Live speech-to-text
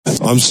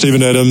I'm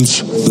Steven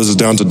Adams. This is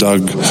Down to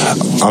Dunk.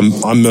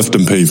 I'm miffed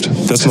and peeved.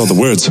 That's not the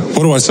words.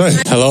 What do I say?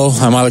 Hello,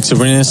 I'm Alex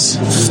Abrinas.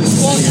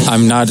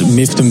 I'm not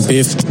miffed and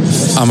peeved.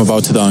 I'm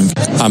about to dunk.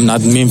 I'm not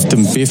miffed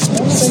and peeved.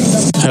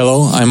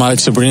 Hello, I'm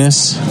Alex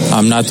Abrinas.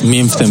 I'm not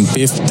miffed and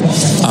peeved.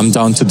 I'm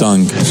down to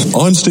dunk.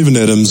 I'm Steven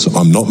Adams.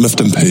 I'm not miffed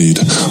and peeved.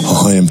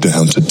 I am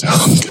down to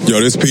dunk. Yo,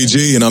 this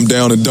PG and I'm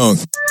down to dunk.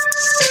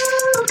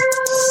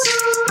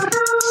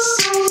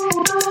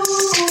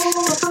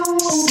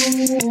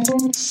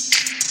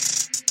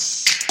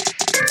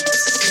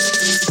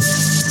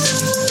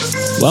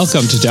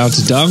 Welcome to Down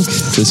to Dunk.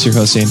 This is your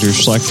host, Andrew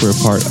Schlecht. We're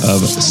a part of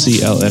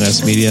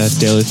CLNS Media,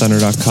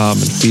 DailyThunder.com,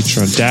 and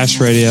feature on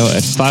Dash Radio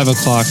at 5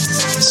 o'clock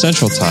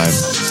Central Time.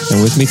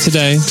 And with me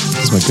today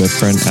is my good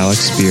friend,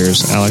 Alex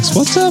Spears. Alex,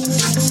 what's up?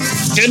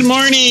 Good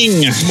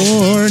morning.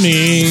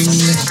 Morning.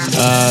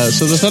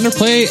 So the Thunder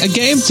play a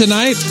game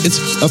tonight. It's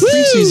a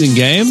preseason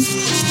game.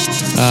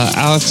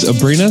 Alex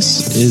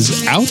Abrinas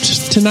is out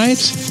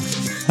tonight.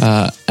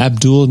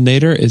 Abdul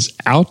Nader is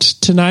out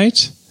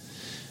tonight.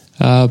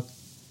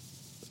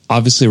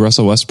 Obviously,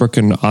 Russell Westbrook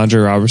and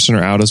Andre Robertson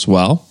are out as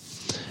well.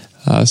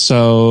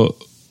 So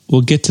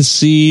we'll get to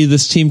see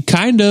this team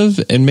kind of,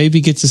 and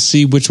maybe get to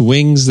see which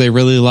wings they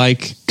really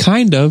like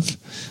kind of.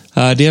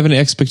 Do you have any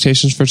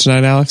expectations for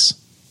tonight, Alex?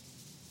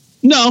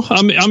 No,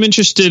 I'm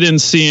interested in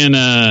seeing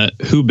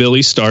who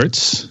Billy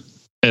starts,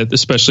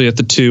 especially at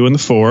the 2 and the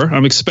 4.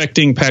 I'm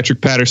expecting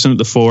Patrick Patterson at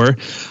the 4.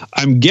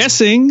 I'm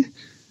guessing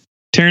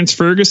Terrence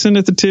Ferguson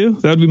at the 2.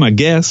 That would be my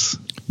guess.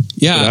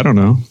 Yeah. But I don't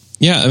know.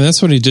 Yeah, I mean,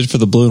 that's what he did for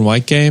the blue and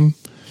white game.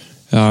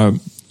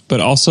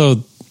 But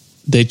also,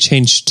 they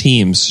changed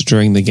teams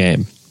during the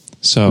game.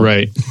 So,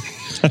 right.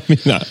 I mean,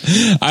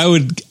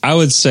 I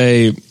would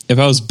say if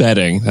I was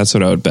betting, that's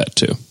what I would bet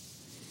too.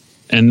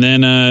 And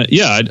then,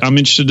 I'm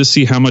interested to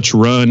see how much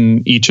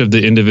run each of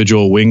the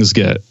individual wings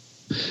get,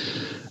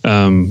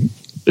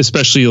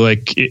 especially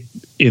like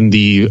in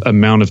the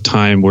amount of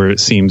time where it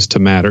seems to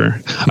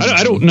matter.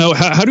 I don't know.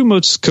 How do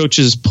most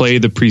coaches play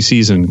the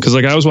preseason? Because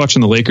like I was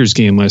watching the Lakers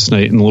game last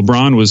night and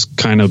LeBron was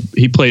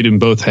he played in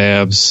both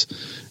halves.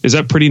 Is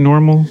that pretty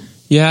normal?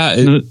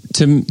 Yeah.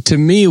 To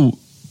me,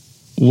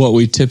 what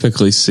we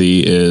typically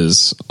see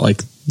is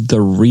like the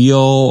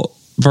real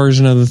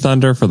version of the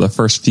Thunder for the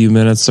first few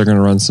minutes. They're going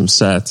to run some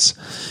sets.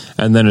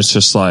 And then it's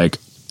just like,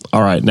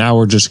 all right, now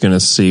we're just going to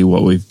see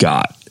what we've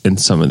got in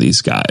some of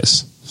these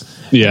guys.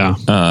 Yeah.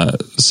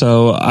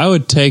 So I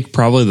would take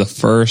probably the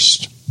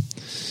first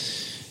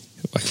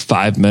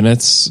 5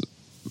 minutes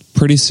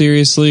pretty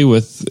seriously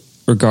with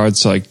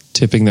regards to like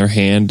tipping their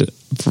hand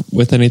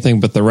with anything,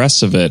 but the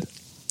rest of it,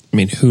 I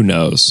mean, who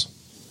knows?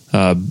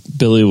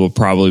 Billy will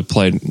probably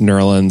play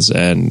Nerlens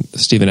and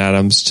Steven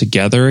Adams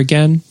together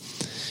again,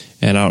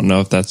 and I don't know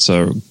if that's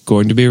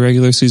going to be a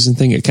regular season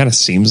thing. It kind of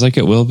seems like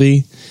it will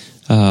be.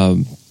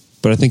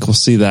 But I think we'll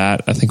see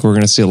that. I think we're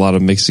going to see a lot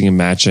of mixing and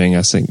matching.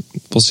 I think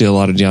we'll see a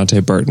lot of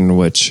Deonte Burton,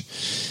 which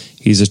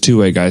he's a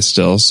two-way guy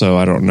still, so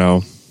I don't know.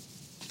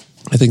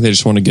 I think they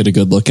just want to get a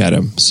good look at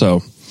him.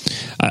 So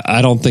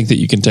I don't think that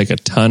you can take a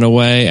ton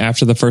away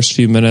after the first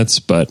few minutes,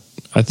 but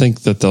I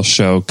think that they'll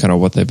show kind of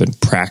what they've been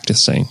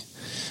practicing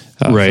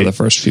for the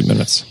first few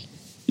minutes.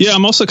 Yeah,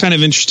 I'm also kind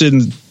of interested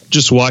in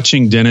just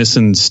watching Dennis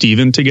and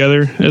Steven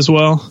together as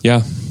well.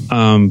 Yeah.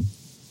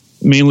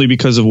 Mainly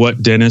because of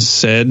what Dennis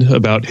said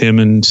about him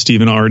and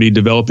Steven already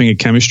developing a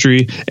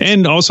chemistry.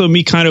 And also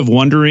me kind of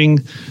wondering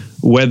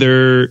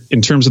whether,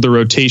 in terms of the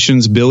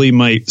rotations, Billy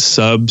might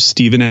sub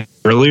Steven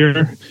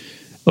earlier,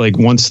 like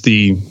once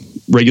the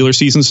regular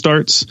season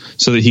starts,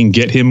 so that he can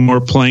get him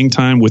more playing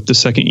time with the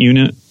second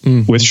unit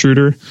with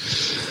Schroeder.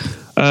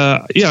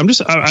 I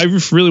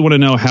really want to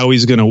know how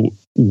he's going to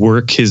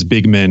work his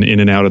big men in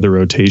and out of the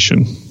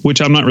rotation,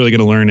 which I'm not really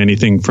going to learn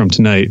anything from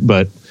tonight,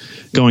 but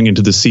going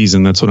into the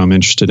season, that's what I'm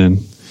interested in.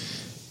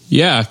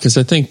 Yeah, because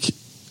I think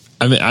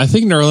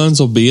Nerlens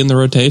will be in the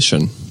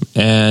rotation,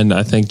 and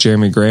I think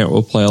Jeremy Grant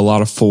will play a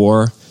lot of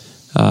 4,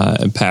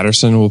 and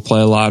Patterson will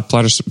play a lot.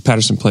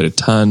 Patterson played a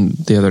ton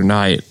the other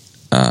night,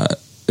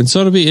 and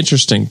so it'll be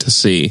interesting to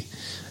see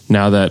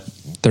now that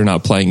they're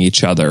not playing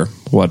each other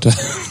what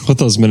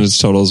those minutes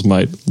totals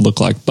might look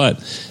like.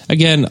 But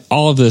again,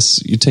 all of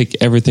this, you take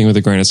everything with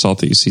a grain of salt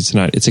that you see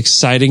tonight. It's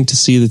exciting to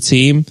see the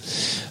team.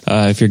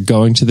 If you're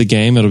going to the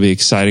game, it'll be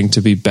exciting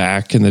to be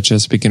back in the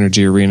Chesapeake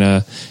Energy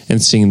Arena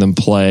and seeing them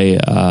play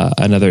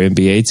another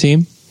NBA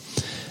team.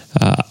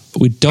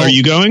 Are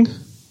you going?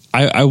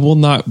 I will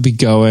not be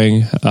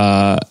going.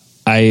 I'm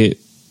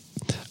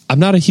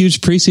not a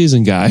huge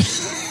preseason guy.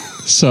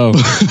 So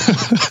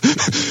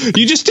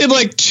you just did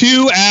like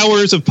 2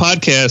 hours of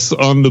podcasts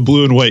on the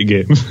blue and white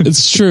game.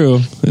 It's true.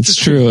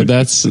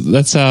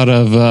 That's out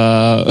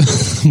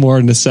of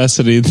more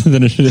necessity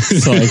than it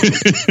is like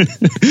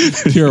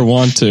pure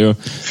want to.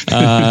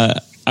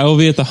 I will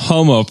be at the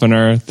home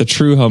opener, the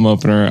true home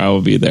opener. I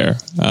will be there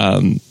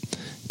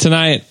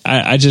tonight.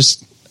 I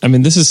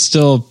mean, this is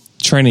still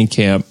training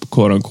camp,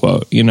 quote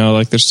unquote. You know,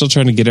 like they're still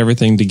trying to get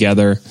everything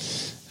together.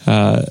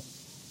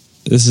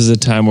 this is a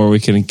time where we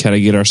can kind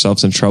of get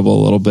ourselves in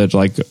trouble a little bit,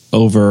 like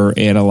over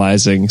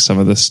analyzing some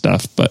of this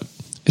stuff. But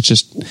it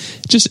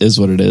just is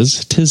what it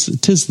is. Tis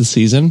the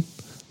season.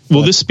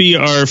 Will this be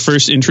our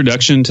first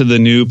introduction to the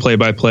new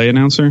play-by-play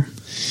announcer?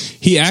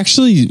 He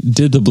actually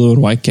did the blue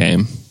and white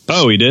game.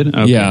 Oh, he did?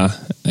 Okay. Yeah,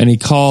 and he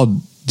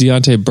called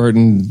Deontay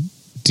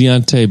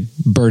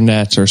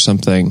Burnett or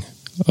something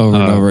over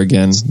and over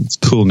again. It's a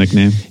cool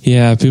nickname.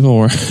 Yeah, people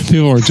were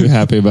too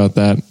happy about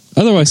that.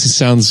 Otherwise, he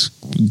sounds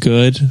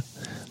good.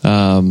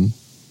 So,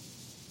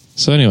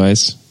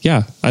 anyways,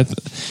 yeah,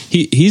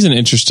 he's an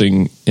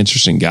interesting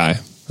guy.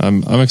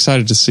 I'm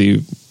excited to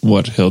see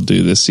what he'll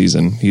do this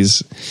season.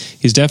 He's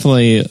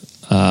definitely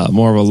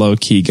more of a low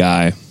key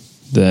guy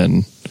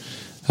than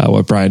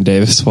what Brian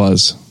Davis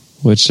was.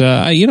 Which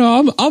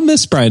I'll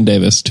miss Brian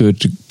Davis to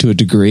a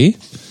degree.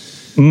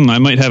 I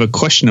might have a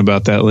question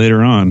about that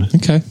later on.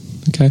 Okay.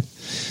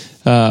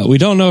 We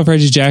don't know if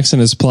Reggie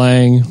Jackson is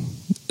playing.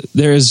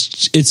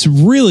 It's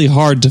really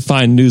hard to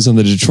find news on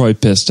the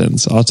Detroit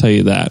Pistons. I'll tell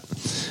you that.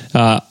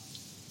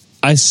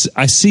 I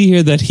see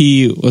here that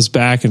he was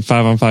back in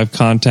 5-on-5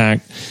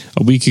 contact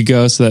a week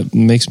ago, so that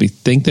makes me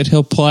think that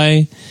he'll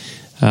play.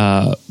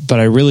 But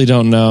I really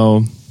don't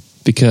know,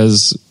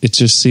 because it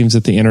just seems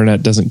that the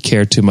internet doesn't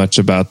care too much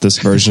about this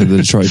version of the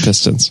Detroit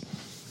Pistons.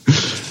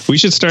 We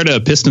should start a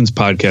Pistons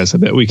podcast. I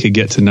bet we could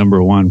get to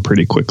number 1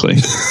 pretty quickly.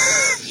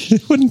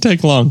 It wouldn't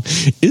take long.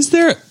 Is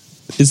there?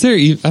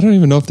 I don't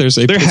even know if there's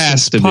a there Pistons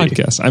has to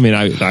podcast. Be. I mean,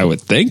 I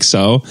would think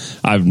so.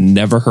 I've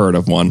never heard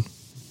of one.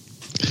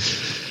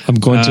 I'm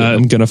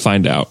going to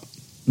find out.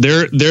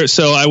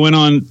 So I went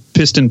on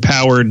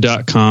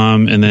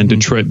pistonpowered.com and then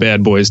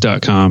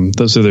detroitbadboys.com.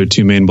 Those are their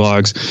 2 main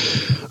blogs.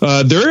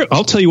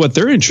 I'll tell you what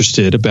they're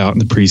interested about in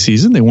the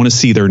preseason. They want to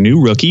see their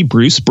new rookie,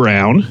 Bruce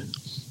Brown,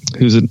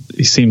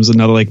 he seems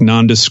another like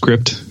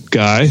nondescript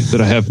guy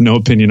that I have no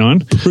opinion on.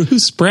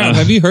 Bruce Brown.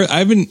 Have you heard? I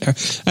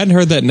hadn't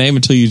heard that name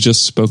until you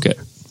just spoke it.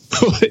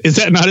 Is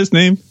that not his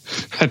name?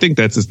 I think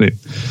that's his name.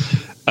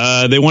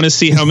 They want to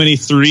see how many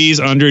threes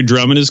Andre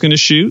Drummond is going to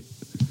shoot.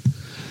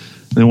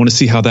 They want to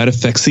see how that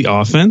affects the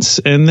offense.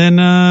 And then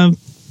that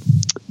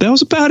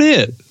was about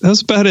it.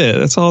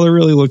 That's all they're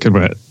really looking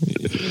at.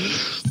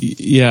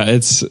 Yeah,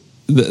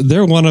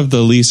 they're one of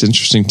the least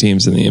interesting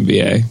teams in the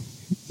NBA.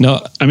 No,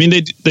 I mean,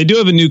 they do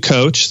have a new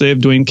coach. They have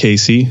Dwayne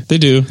Casey. They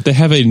do. They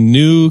have a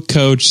new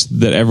coach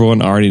that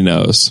everyone already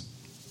knows.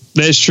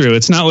 That's true.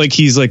 It's not like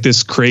he's like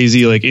this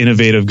crazy, like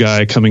innovative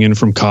guy coming in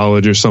from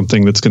college or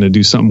something that's going to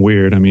do something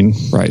weird. I mean,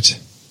 right.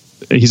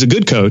 He's a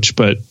good coach,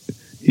 but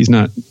he's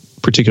not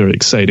particularly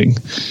exciting.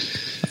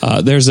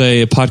 There's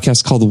a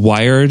podcast called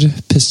Wired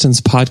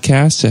Pistons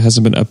Podcast. It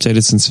hasn't been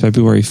updated since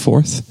February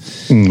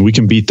 4th. We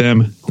can beat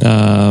them.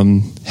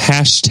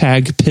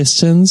 Hashtag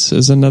Pistons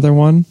is another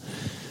one.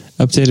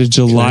 Updated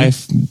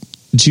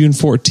June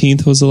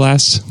 14th was the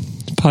last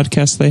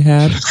podcast they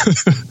had.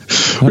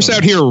 We're just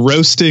out here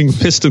roasting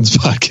Pistons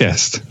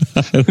podcast.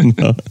 I don't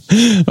know.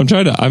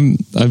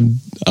 I'm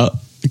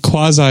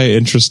quasi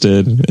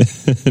interested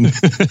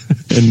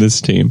in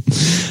this team.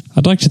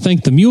 I'd like to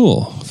thank the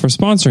Mule for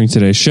sponsoring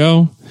today's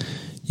show.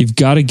 You've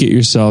got to get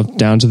yourself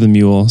down to the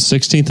Mule,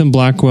 16th and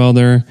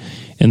Blackwelder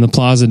in the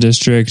Plaza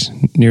District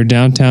near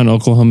downtown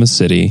Oklahoma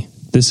City.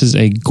 This is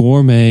a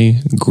gourmet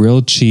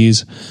grilled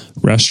cheese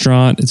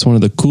restaurant. It's one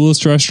of the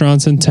coolest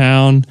restaurants in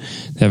town.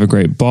 They have a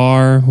great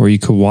bar where you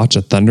could watch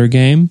a Thunder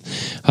game.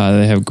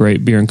 They have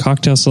great beer and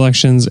cocktail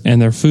selections, and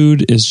their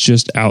food is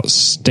just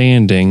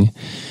outstanding.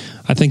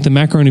 I think the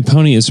Macaroni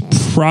Pony is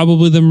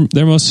probably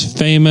their most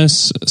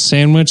famous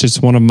sandwich. It's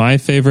one of my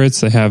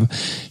favorites. They have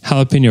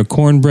jalapeno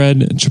cornbread,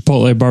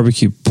 chipotle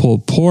barbecue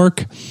pulled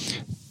pork,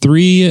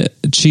 3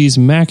 cheese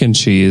mac and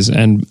cheese,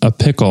 and a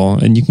pickle.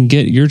 And you can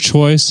get your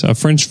choice of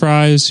French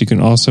fries. You can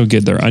also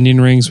get their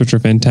onion rings, which are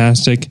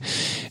fantastic.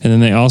 And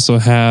then they also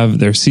have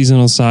their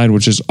seasonal side,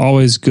 which is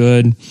always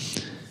good.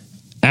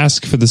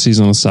 Ask for the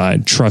seasonal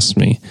side. Trust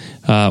me.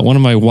 One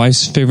of my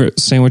wife's favorite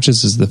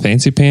sandwiches is the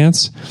Fancy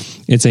Pants.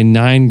 It's a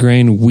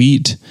 9-grain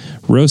wheat,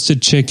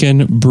 roasted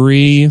chicken,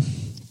 brie,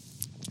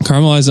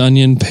 caramelized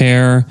onion,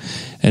 pear,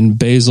 and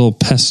basil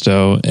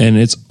pesto. And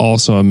it's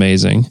also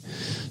amazing.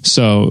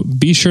 So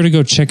be sure to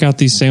go check out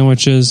these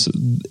sandwiches.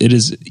 It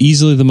is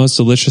easily the most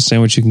delicious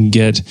sandwich you can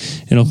get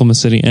in Oklahoma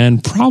City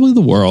and probably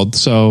the world.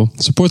 So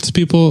support the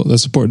people that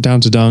support Down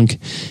to Dunk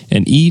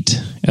and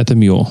eat at the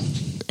Mule.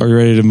 Are you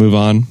ready to move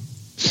on?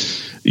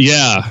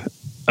 Yeah.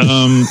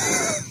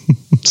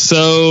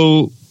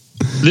 So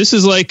this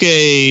is like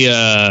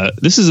a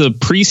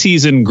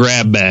preseason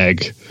grab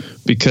bag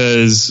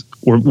because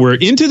we're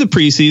into the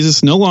preseason.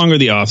 It's no longer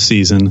the off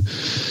season.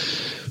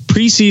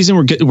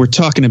 Preseason, we're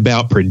talking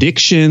about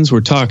predictions.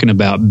 We're talking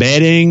about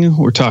betting.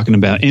 We're talking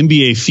about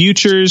NBA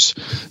futures.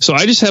 So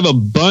I just have a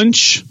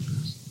bunch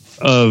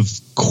of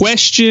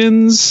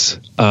questions,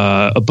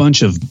 a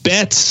bunch of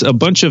bets, a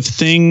bunch of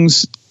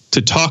things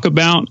to talk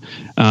about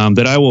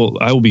that I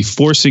will be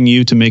forcing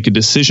you to make a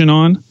decision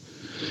on.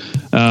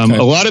 Okay.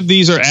 A lot of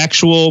these are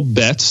actual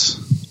bets.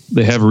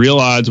 They have real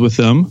odds with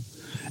them.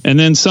 And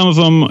then some of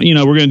them,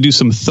 we're going to do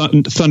some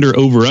Thunder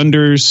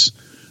over-unders.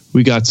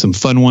 We got some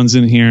fun ones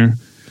in here.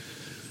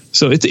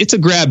 So it's a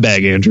grab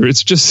bag, Andrew.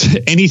 It's just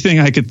anything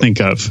I could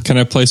think of. Can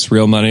I place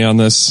real money on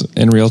this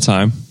in real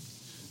time?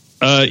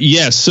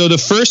 Yes. So the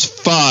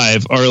first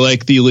 5 are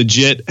like the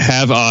legit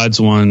have odds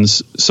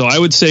ones. So I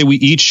would say we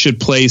each should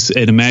place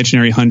an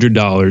imaginary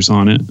 $100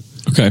 on it.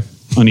 Okay.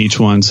 On each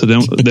one. So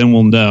then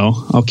we'll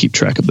know. I'll keep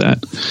track of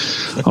that.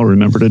 I'll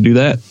remember to do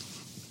that.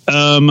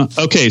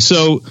 Okay.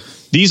 So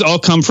these all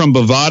come from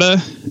Bovada,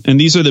 and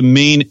these are the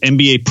main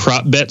NBA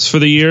prop bets for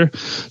the year.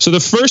 So the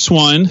first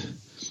one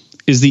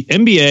is the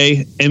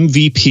NBA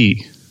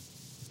MVP.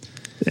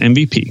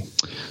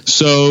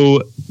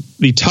 So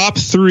the top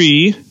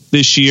 3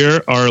 this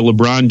year are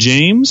LeBron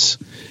James,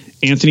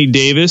 Anthony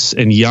Davis,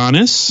 and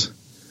Giannis.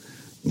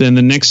 Then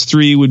the next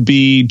 3 would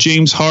be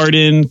James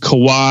Harden,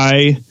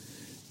 Kawhi,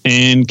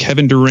 and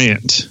Kevin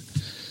Durant.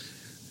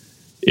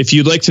 If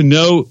you'd like to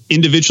know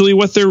individually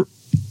what they're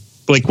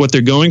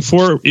going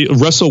for,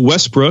 Russell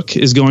Westbrook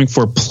is going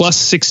for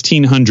plus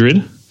 1,600.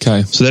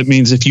 Okay. So that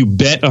means if you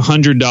bet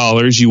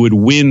 $100, you would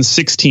win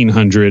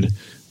 1,600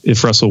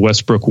 if Russell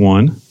Westbrook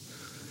won.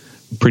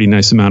 Pretty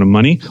nice amount of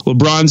money.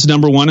 LeBron's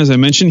number 1, as I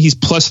mentioned. He's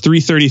plus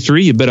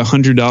 333. You bet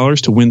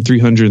 $100 to win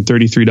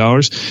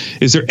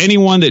 $333. Is there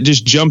anyone that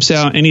just jumps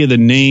out, any of the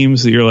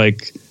names that you're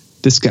like,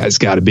 this guy's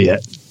got to be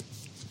it?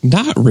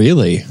 Not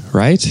really,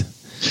 right?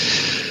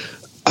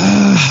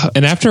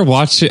 And after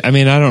watching, I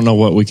don't know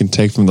what we can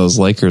take from those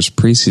Lakers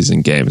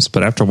preseason games,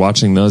 but after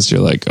watching those, you're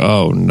like,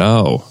 oh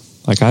no.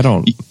 Like, I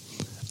don't.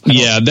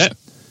 Yeah,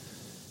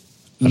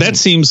 that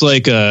seems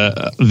like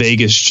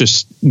Vegas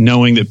just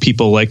knowing that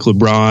people like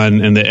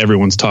LeBron and that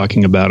everyone's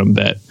talking about him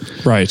bet.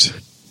 Right.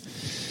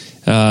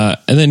 And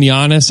then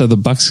Giannis, are the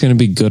Bucks going to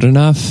be good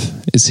enough?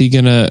 Is he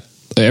going to?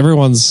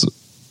 Everyone's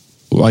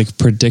like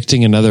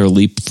predicting another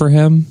leap for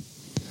him.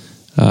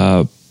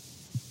 But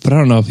I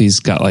don't know if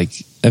he's got to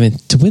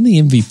win the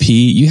MVP,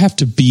 you have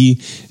to be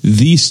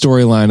the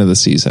storyline of the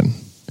season.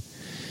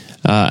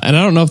 And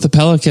I don't know if the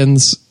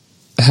Pelicans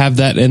have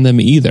that in them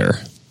either.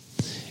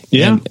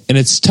 Yeah. And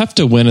it's tough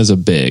to win as a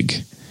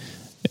big.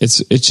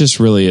 It just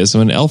really is.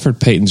 When Elfrid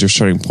Payton's your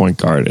starting point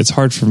guard, it's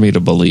hard for me to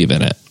believe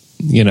in it.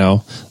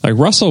 Like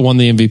Russell won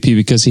the MVP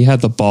because he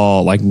had the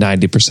ball like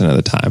 90% of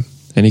the time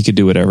and he could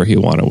do whatever he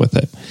wanted with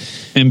it.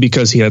 And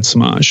because he had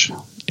Samaj.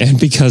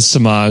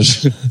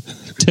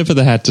 Tip of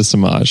the hat to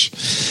Samaj.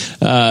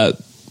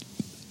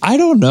 I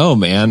don't know,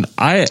 man.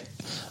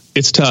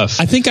 It's tough.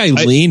 I think I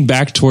lean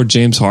back toward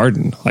James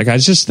Harden. Like, I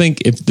just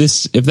think if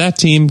that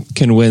team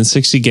can win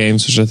 60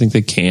 games, which I think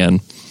they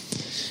can,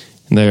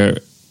 and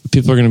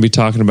people are going to be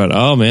talking about,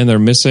 oh man, they're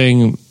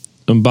missing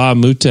Mbah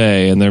Moute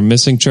and they're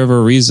missing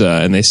Trevor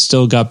Ariza, and they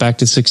still got back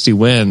to 60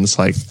 wins.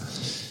 Like,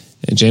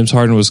 and James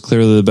Harden was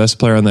clearly the best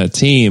player on that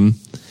team.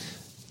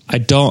 I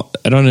don't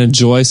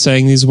enjoy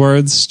saying these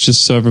words,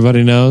 just so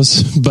everybody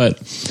knows, but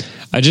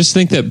I just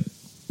think that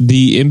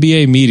the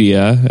NBA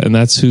media, and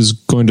that's who's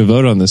going to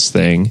vote on this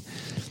thing,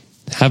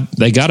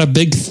 they got a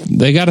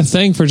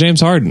thing for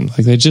James Harden.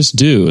 Like, they just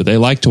do. They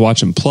like to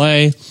watch him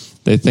play.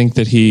 They think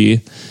that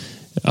he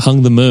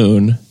hung the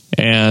moon,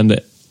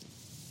 and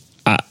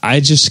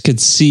I just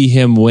could see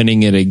him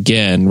winning it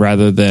again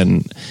rather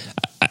than.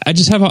 I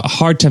just have a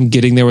hard time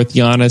getting there with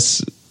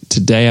Giannis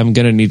today. I'm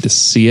going to need to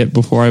see it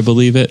before I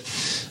believe it.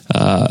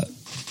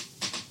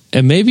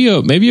 And maybe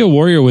a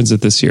Warrior wins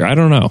it this year. I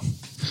don't know.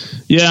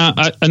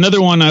 Yeah,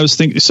 another one I was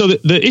thinking. So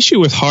the issue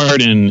with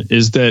Harden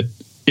is that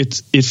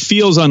it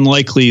feels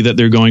unlikely that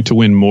they're going to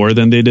win more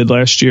than they did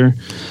last year.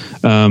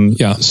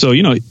 So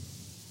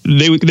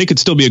they could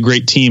still be a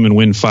great team and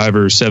win 5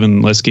 or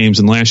 7 less games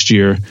than last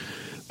year.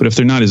 But if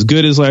they're not as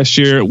good as last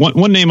year,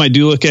 one name I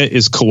do look at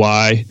is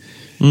Kawhi,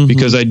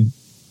 because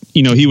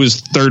he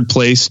was 3rd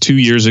place 2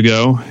 years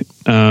ago.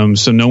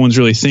 So no one's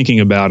really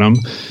thinking about him.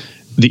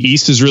 The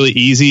East is really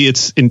easy.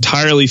 It's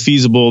entirely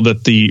feasible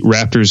that the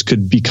Raptors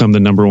could become the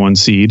number 1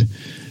 seed.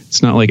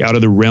 It's not like out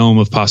of the realm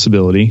of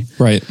possibility.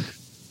 Right.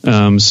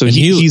 So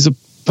he's a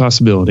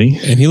possibility.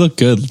 And he looked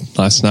good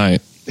last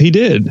night. He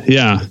did.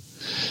 Yeah.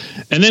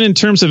 And then in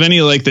terms of any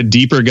like the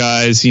deeper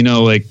guys,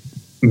 like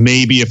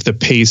maybe if the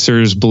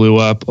Pacers blew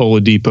up,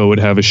 Oladipo would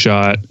have a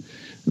shot.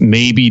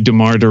 Maybe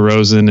DeMar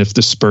DeRozan if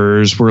the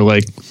Spurs were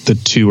like the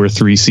 2 or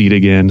 3 seed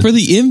again. For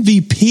the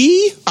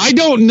MVP? I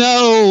don't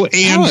know,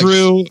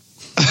 Andrew.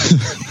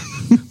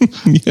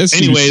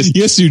 Anyways,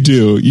 yes, you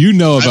do. You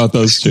know about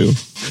those two.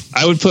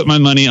 I would put my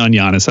money on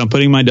Giannis. I'm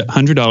putting my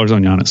 $100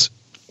 on Giannis.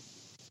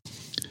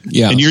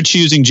 Yeah. And you're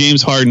choosing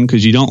James Harden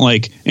because you don't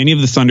like any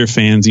of the Thunder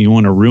fans and you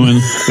want to ruin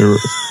their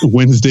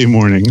Wednesday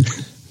morning.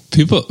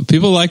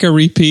 People like a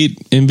repeat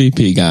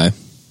MVP guy.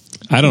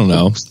 I don't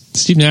know.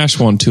 Steve Nash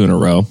won 2 in a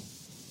row.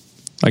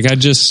 Like,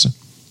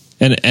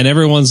 and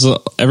everyone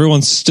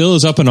still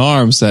is up in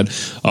arms that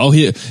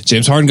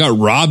James Harden got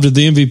robbed of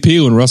the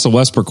MVP when Russell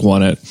Westbrook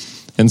won it.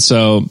 And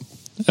so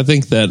I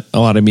think that a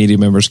lot of media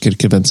members could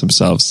convince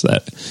themselves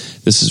that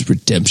this is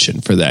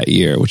redemption for that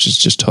year, which is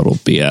just total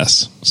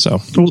BS. So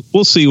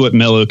we'll see what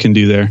Melo can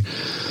do there.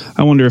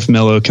 I wonder if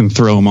Melo can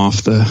throw him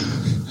off the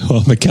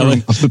Well,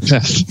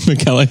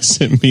 McKelly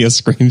sent me a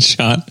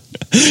screenshot.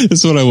 This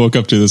is what I woke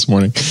up to this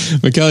morning.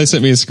 McKelly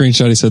sent me a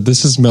screenshot. He said,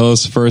 "This is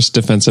Melo's first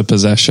defensive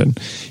possession.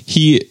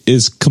 He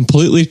is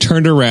completely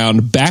turned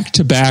around back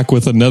to back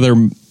with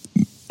another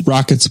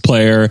Rockets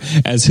player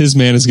as his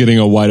man is getting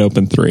a wide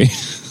open three."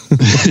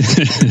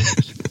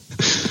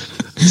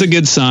 It's a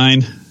good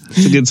sign.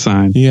 It's a good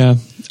sign. Yeah.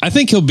 I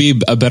think he'll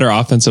be a better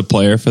offensive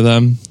player for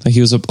them. Like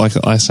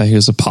last night, he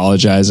was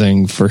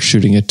apologizing for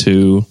shooting a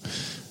 2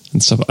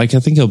 and stuff. Like, I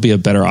think he'll be a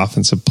better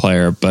offensive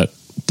player, but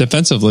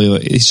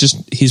defensively,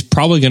 he's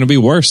probably going to be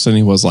worse than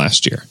he was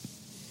last year.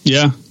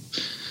 Yeah.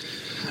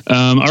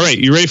 All right,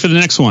 you ready for the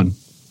next one?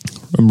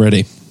 I'm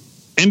ready.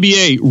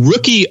 NBA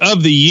Rookie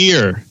of the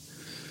Year,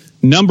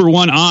 number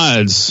 1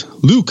 odds,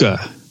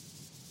 Luka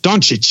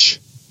Doncic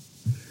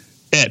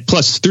at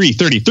plus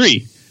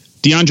 333.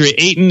 DeAndre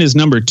Ayton is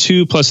number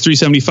 2, plus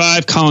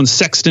 375. Colin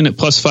Sexton at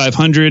plus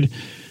 500.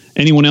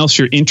 Anyone else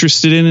you're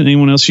interested in?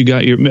 Anyone else you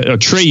got?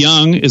 Trae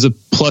Young is a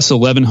plus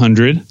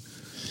 1100.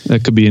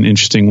 That could be an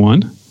interesting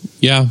one.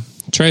 Yeah,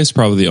 Trae is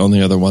probably the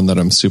only other one that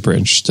I'm super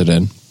interested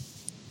in.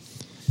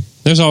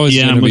 There's always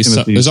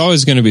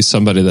going to be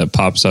somebody that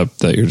pops up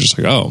that you're just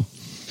like, oh.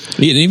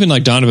 Even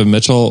like Donovan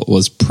Mitchell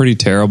was pretty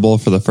terrible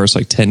for the first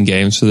 10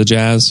 games for the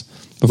Jazz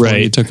before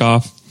he took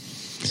off.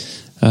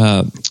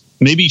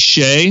 Maybe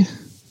Shea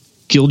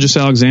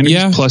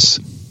Gilgeous-Alexander plus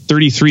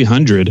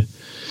 3,300.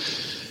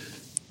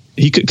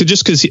 He could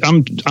just because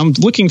I'm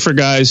looking for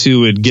guys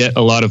who would get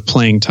a lot of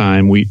playing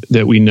time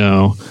that we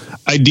know.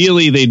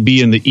 Ideally, they'd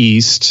be in the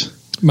East.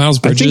 Miles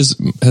Bridges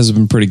has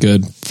been pretty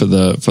good for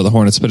the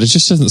Hornets, but it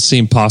just doesn't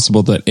seem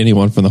possible that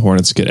anyone from the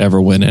Hornets could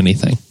ever win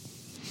anything.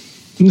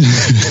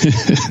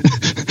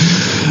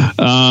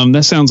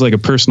 That sounds like a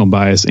personal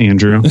bias,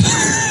 Andrew,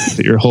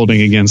 that you're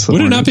holding against the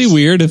Hornets. Would it not be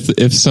weird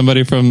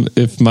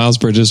if Miles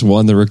Bridges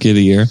won the Rookie of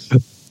the Year?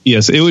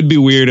 Yes, it would be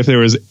weird if there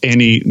was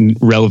any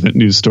relevant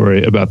news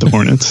story about the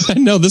Hornets.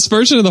 No, this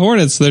version of the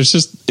Hornets,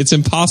 it's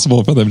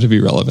impossible for them to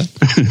be relevant.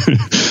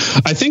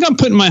 I think I'm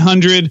putting my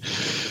 100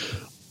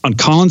 on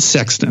Colin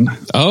Sexton.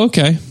 Oh,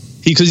 okay.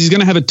 Because he's going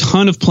to have a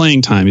ton of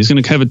playing time. He's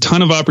going to have a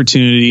ton of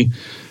opportunity.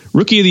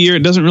 Rookie of the Year,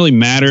 it doesn't really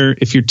matter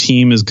if your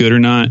team is good or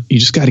not. You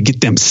just got to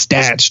get them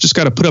stats. Just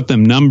got to put up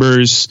them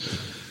numbers.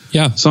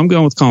 Yeah. So I'm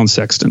going with Colin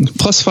Sexton.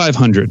 Plus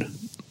 500.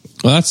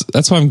 Well,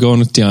 that's why I'm going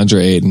with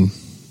DeAndre Ayton.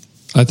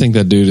 I think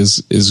that dude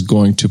is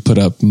going to put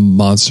up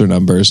monster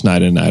numbers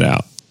night in, night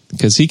out.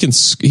 Because he can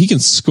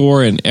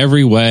score in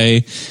every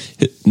way.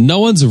 No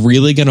one's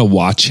really going to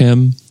watch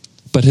him,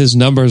 but his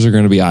numbers are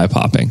going to be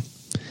eye-popping.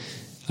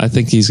 I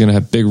think he's going to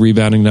have big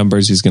rebounding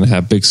numbers. He's going to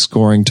have big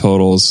scoring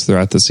totals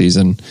throughout the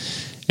season.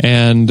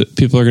 And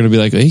people are going to be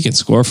like, oh, he can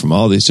score from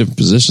all these different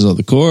positions on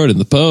the court and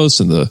the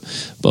post and the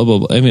blah, blah,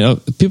 blah. I mean,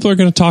 people are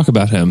going to talk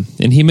about him.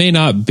 And he may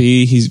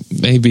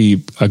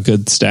be a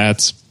good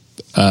stats,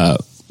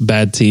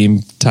 bad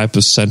team type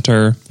of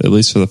center, at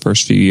least for the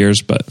first few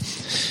years. But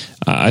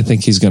I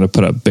think he's going to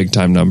put up big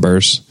time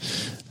numbers.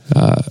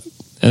 And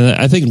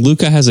I think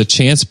Luka has a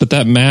chance, but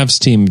that Mavs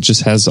team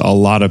just has a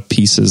lot of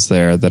pieces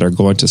there that are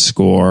going to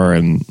score.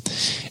 And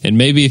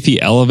maybe if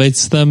he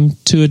elevates them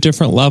to a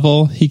different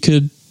level, he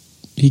could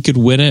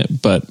win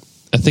it, but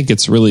I think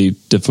it's really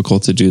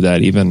difficult to do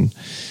that, even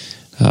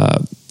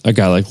a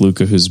guy like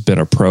Luka who's been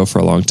a pro for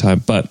a long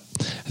time. But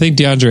I think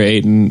DeAndre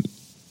Ayton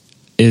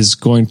is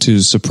going to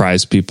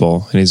surprise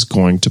people, and he's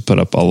going to put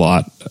up a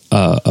lot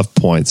of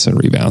points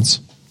and rebounds.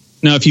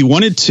 Now, if you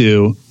wanted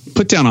to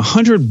put down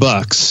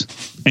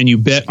 $100 and you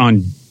bet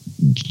on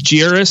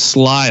Jairus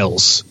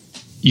Lyles,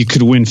 you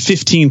could win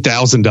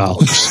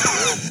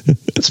 $15,000.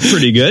 That's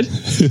pretty good.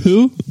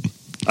 Who?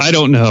 I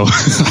don't know.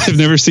 I've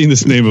never seen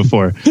this name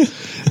before.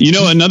 You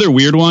know, another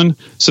weird one.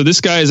 So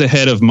this guy is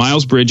ahead of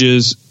Miles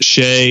Bridges,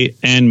 Shea,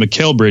 and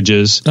Mikal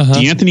Bridges. Uh-huh.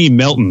 DeAnthony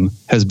Melton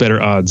has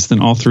better odds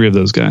than all three of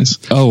those guys.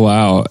 Oh,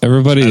 wow.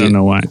 Everybody. I don't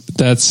know why.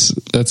 That's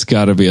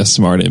got to be a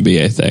smart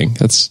NBA thing.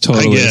 That's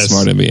totally a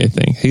smart NBA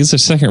thing. He's a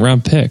second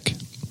round pick.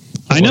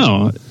 I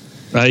know.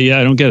 I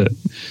don't get it.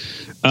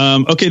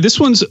 Okay, this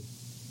one's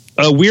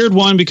a weird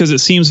one because it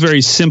seems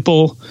very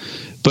simple,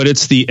 but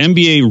it's the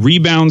NBA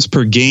rebounds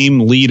per game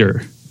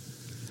leader.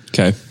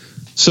 Okay.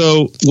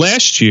 So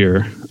last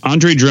year,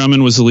 Andre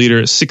Drummond was the leader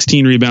at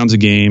 16 rebounds a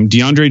game.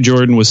 DeAndre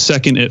Jordan was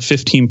second at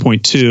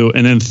 15.2.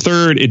 And then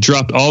third, it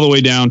dropped all the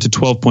way down to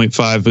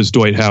 12.5 as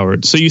Dwight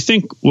Howard. So you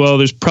think, well,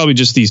 there's probably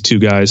just these two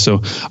guys.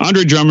 So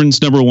Andre Drummond's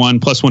number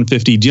 1, plus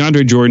 150.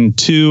 DeAndre Jordan,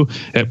 2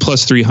 at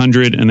plus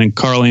 300. And then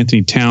Karl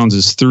Anthony Towns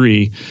is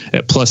 3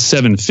 at plus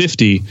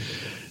 750.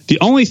 The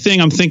only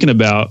thing I'm thinking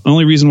about, the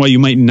only reason why you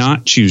might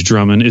not choose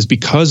Drummond is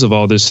because of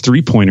all this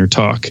three-pointer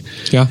talk.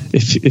 Yeah.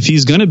 If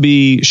he's going to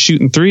be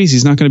shooting threes,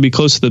 he's not going to be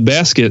close to the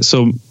basket.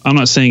 So I'm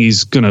not saying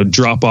he's going to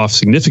drop off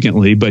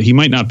significantly, but he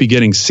might not be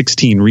getting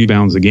 16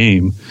 rebounds a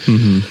game.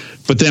 Mm-hmm.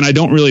 But then I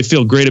don't really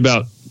feel great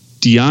about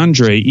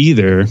DeAndre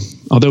either,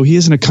 although he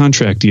is in a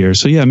contract year.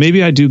 So yeah,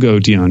 maybe I do go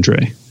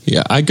DeAndre.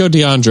 Yeah, I go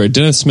DeAndre.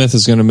 Dennis Smith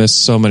is going to miss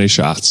so many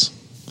shots.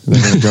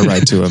 They're going to go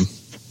right to him.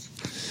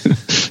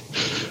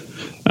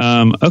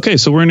 Okay,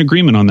 so we're in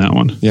agreement on that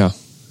one. Yeah.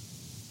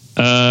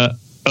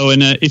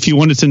 If you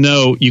wanted to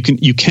know,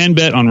 you can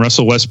bet on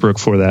Russell Westbrook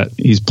for that.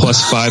 He's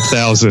plus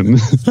 5,000.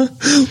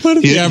 What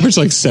if he averaged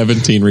like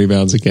 17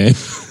 rebounds a game?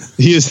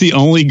 He is the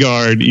only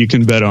guard you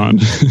can bet on.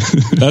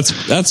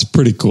 That's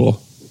pretty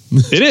cool.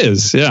 It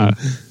is, yeah.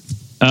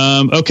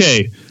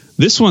 Okay,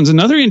 this one's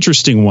another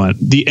interesting one.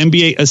 The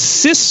NBA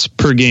assists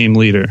per game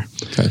leader.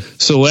 Okay.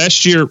 So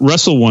last year,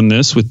 Russell won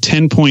this with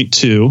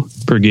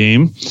 10.2 per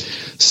game.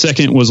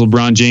 Second was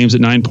LeBron James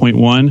at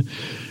 9.1.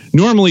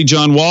 Normally,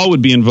 John Wall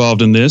would be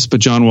involved in this, but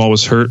John Wall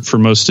was hurt for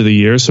most of the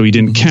year, so he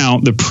didn't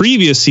count. The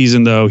previous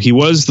season, though, he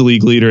was the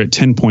league leader at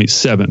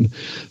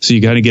 10.7. So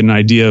you got to get an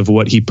idea of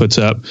what he puts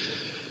up.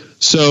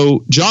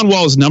 So John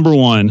Wall is number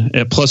one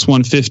at plus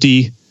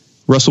 150.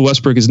 Russell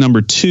Westbrook is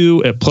number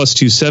two at plus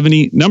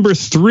 270. Number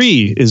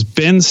three is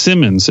Ben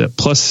Simmons at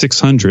plus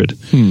 600.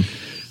 And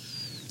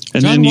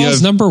John then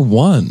Wall's number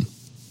one.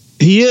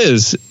 He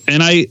is.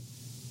 And I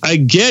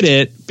get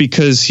it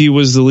because he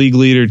was the league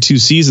leader 2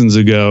 seasons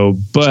ago,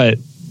 but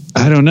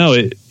I don't know.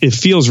 It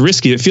feels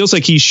risky. It feels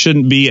like he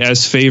shouldn't be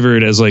as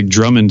favored as like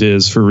Drummond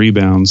is for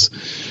rebounds.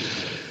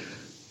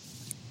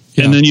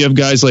 Yeah. And then you have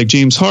guys like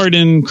James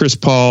Harden, Chris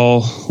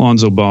Paul,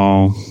 Lonzo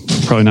Ball.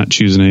 Probably not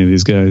choosing any of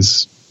these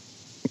guys.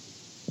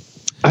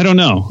 I don't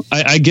know.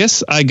 I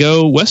guess I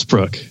go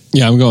Westbrook.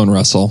 Yeah, I'm going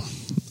Russell.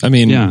 I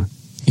mean,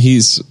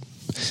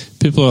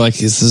 people are like,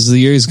 this is the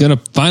year he's going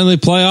to finally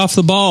play off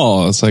the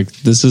ball. It's like,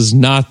 it's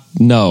not.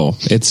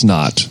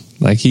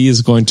 Like, he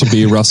is going to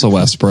be Russell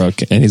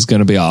Westbrook, and he's going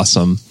to be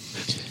awesome.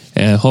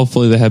 And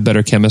hopefully they have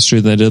better chemistry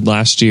than they did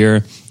last year.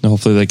 And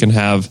hopefully they can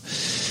have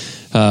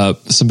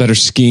some better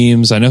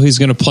schemes. I know he's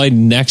going to play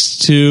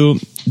next to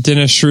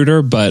Dennis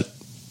Schroeder, but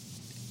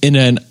in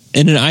an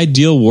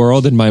ideal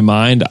world, in my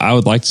mind, I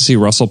would like to see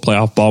Russell play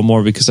off ball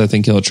more because I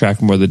think he'll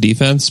attract more of the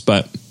defense.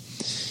 But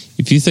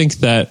if you think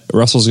that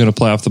Russell's going to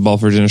play off the ball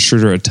for Dennis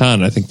Schroeder a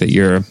ton, I think that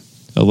you're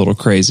a little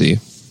crazy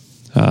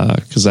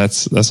because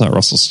that's not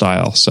Russell's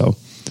style. So,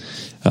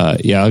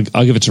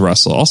 I'll give it to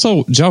Russell.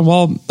 Also, John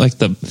Wall, like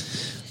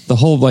the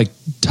whole like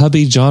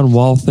Tubby John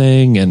Wall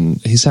thing,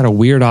 and he's had a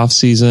weird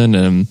offseason,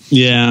 and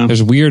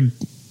there's weird,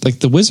 like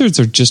the Wizards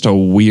are just a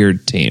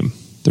weird team.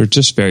 They're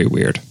just very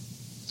weird.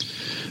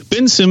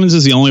 Ben Simmons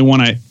is the only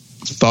one I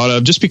thought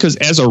of just because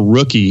as a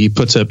rookie, he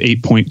puts up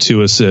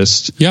 8.2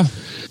 assists. Yeah.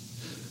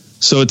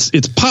 So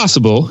it's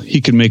possible he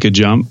could make a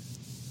jump.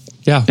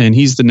 Yeah. And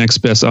he's the next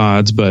best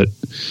odds, but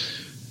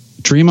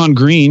Draymond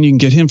Green, you can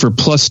get him for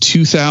plus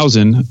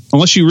 2,000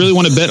 unless you really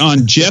want to bet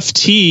on Jeff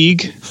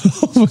Teague.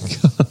 Oh my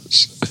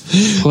gosh.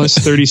 Plus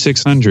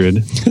 3,600.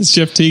 Has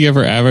Jeff Teague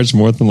ever averaged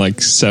more than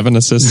like 7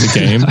 assists a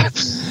game?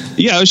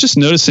 Yeah, I was just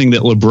noticing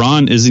that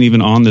LeBron isn't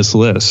even on this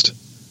list.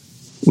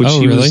 Which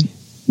he really? was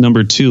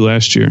number 2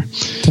 last year.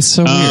 That's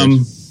so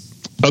weird.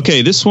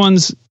 Okay, this one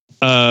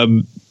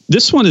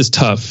is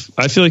tough.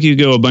 I feel like you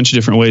could go a bunch of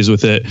different ways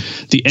with it.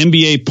 The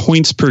NBA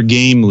points per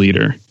game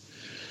leader.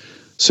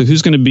 So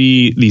who's going to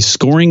be the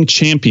scoring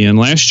champion?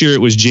 Last year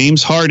it was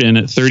James Harden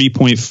at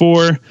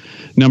 30.4.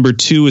 Number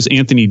 2 is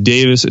Anthony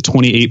Davis at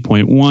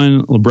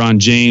 28.1. LeBron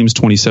James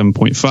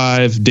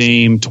 27.5.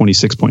 Dame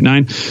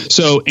 26.9.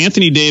 So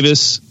Anthony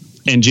Davis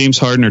and James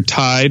Harden are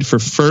tied for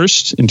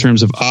first in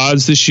terms of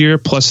odds this year,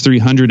 plus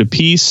 300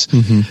 apiece.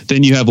 Mm-hmm.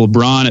 Then you have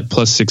LeBron at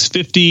plus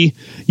 650,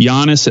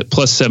 Giannis at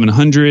plus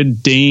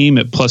 700, Dame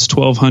at plus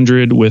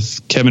 1,200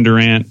 with Kevin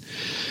Durant.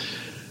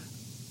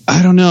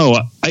 I don't know.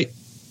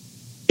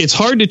 It's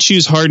hard to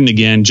choose Harden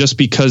again just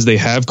because they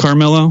have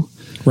Carmelo.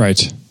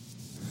 Right.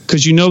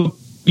 Because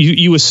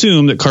you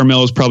assume that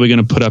Carmelo is probably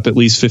going to put up at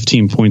least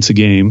 15 points a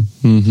game.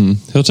 Mm-hmm.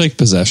 He'll take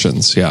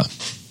possessions, yeah.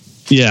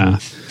 Yeah.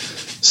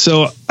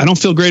 So I don't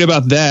feel great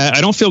about that.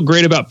 I don't feel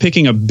great about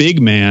picking a big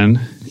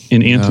man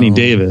in Anthony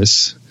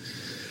Davis.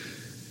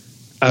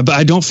 But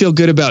I don't feel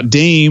good about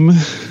Dame.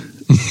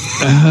 This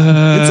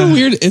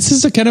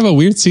is a kind of a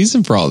weird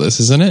season for all this,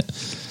 isn't it?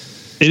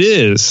 It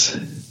is.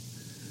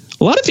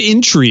 A lot of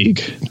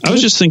intrigue. I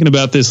was just thinking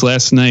about this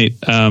last night.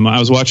 I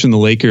was watching the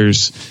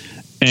Lakers,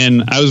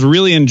 and I was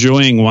really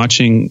enjoying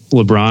watching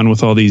LeBron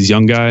with all these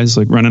young guys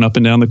like running up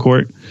and down the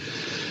court.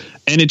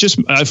 And it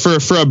just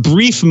for a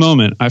brief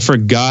moment, I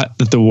forgot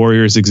that the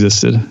Warriors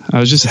existed.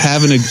 I was just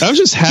having a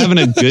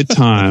good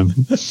time. I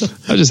was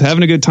just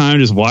having a good time,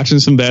 just watching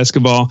some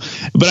basketball.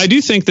 But I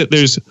do think that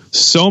there's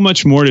so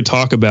much more to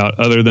talk about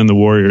other than the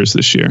Warriors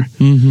this year.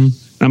 Mm-hmm.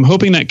 I'm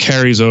hoping that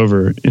carries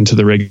over into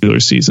the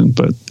regular season,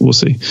 but we'll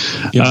see.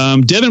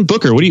 Yep. Devin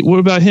Booker, what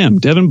about him?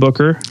 Devin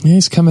Booker, yeah,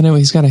 he's coming in.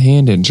 He's got a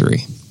hand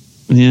injury.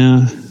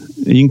 Yeah,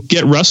 you can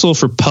get Russell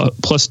for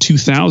plus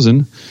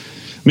 2,000.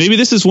 Maybe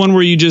this is one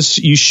where you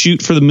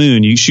shoot for the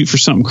moon. You shoot for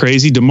something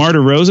crazy. DeMar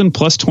DeRozan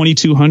plus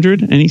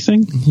 2,200.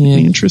 Anything? Yeah.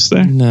 Any interest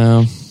there?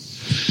 No.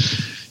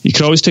 You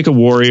could always take a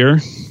Warrior.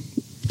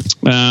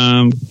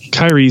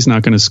 Kyrie's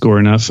not going to score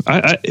enough.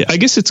 I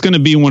guess it's going to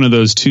be one of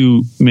those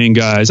two main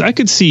guys. I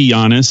could see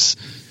Giannis.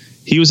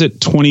 He was at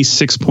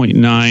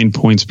 26.9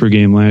 points per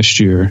game last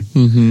year.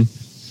 Mm-hmm.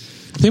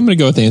 I think I'm going to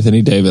go with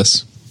Anthony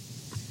Davis.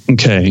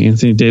 Okay,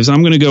 Anthony Davis.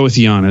 I'm going to go with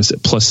Giannis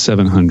at plus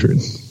 700.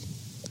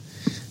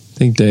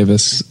 I think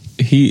Davis,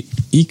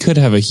 he could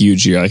have a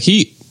huge year. Like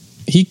he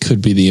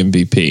could be the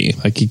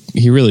MVP. Like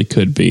he really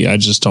could be. I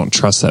just don't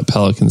trust that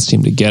Pelicans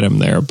team to get him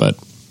there, but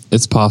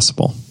it's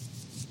possible.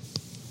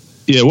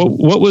 Yeah.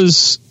 What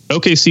was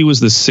OKC was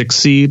the 6th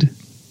seed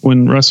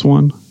when Russ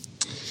won?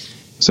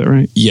 Is that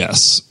right?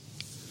 Yes.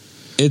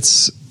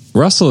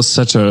 Russell is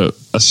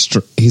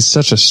he's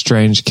such a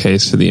strange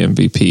case for the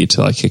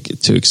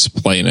MVP to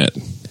explain it,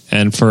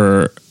 and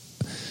for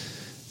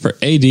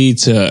AD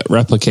to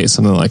replicate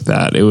something like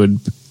that,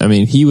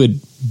 he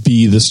would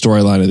be the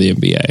storyline of the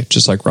NBA,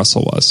 just like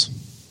Russell was.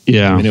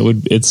 Yeah, I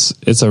mean,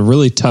 it's a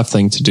really tough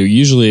thing to do.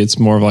 Usually, it's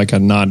more of like a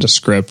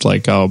nondescript,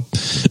 like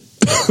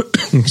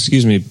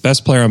excuse me,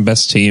 best player on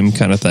best team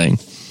kind of thing,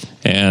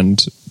 and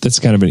that's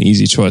kind of an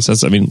easy choice.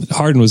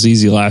 Harden was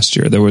easy last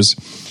year.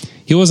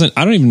 He wasn't.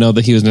 I don't even know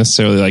that he was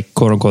necessarily like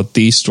quote unquote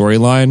the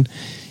storyline.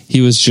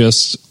 He was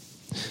just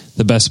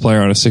the best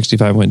player on a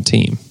 65-win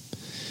team.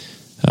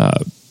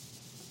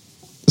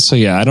 So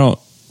yeah,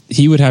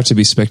 he would have to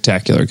be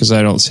spectacular because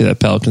I don't see that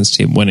Pelicans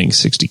team winning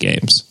 60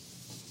 games.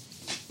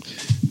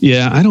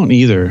 Yeah, I don't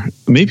either.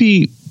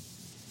 Maybe,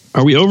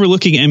 are we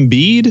overlooking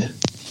Embiid?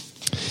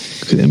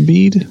 Could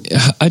Embiid?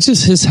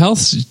 His health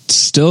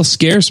still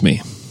scares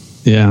me.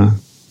 Yeah.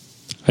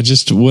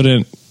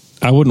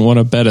 I wouldn't want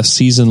to bet a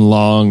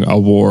season-long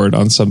award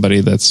on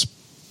somebody that's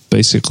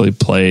basically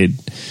played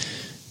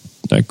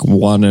like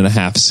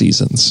 1.5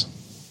 seasons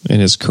in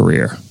his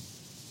career.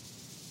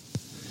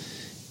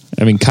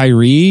 I mean,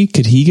 Kyrie,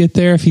 could he get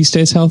there if he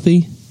stays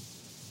healthy?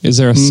 Is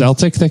there a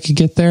Celtic that could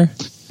get there?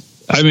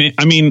 I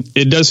mean,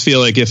 it does feel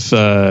like if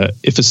a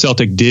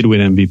Celtic did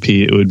win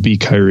MVP, it would be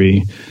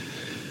Kyrie,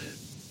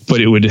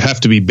 but it would have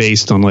to be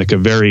based on like a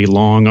very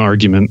long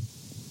argument.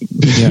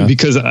 Yeah.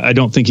 Because I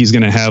don't think he's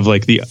going to have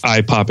like the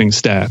eye-popping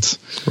stats.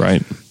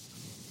 Right.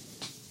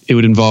 It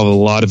would involve a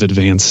lot of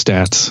advanced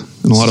stats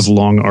and a lot of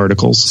long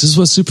articles. This is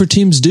what super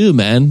teams do,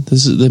 man.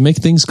 They make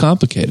things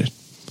complicated.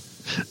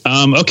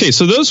 Okay,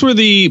 so those were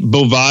the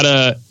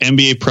Bovada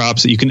NBA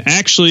props that you can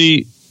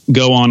actually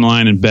go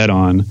online and bet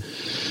on.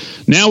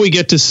 Now we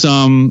get to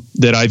some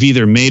that I've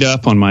either made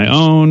up on my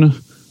own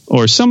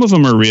or some of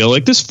them are real.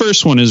 Like this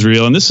first one is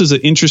real, and this is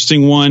an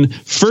interesting one.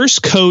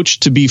 First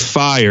coach to be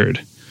fired.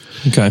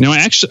 Okay. Now, I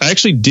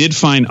actually did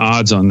find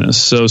odds on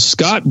this. So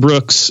Scott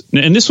Brooks,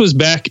 and this was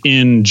back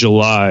in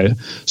July.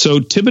 So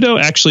Thibodeau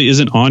actually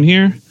isn't on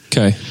here.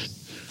 Okay.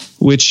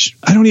 Which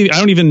I don't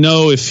even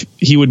know if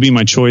he would be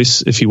my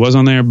choice if he was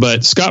on there.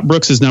 But Scott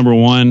Brooks is number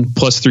 1,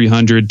 plus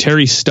 300.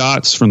 Terry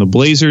Stotts from the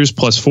Blazers,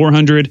 plus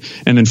 400.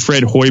 And then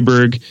Fred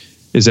Hoiberg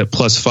is at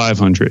plus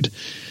 500.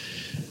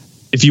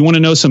 If you want to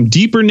know some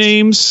deeper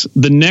names,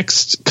 the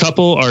next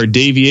couple are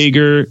Dave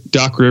Yeager,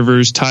 Doc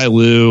Rivers, Ty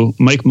Lue,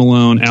 Mike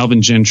Malone,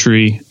 Alvin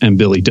Gentry, and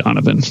Billy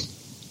Donovan.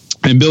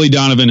 And Billy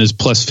Donovan is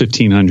plus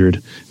 1,500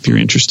 if you're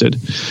interested.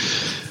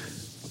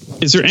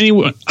 Is there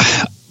anyone?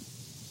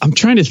 I'm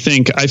trying to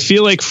think. I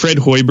feel like Fred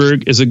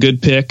Hoiberg is a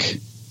good pick.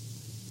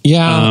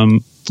 Yeah.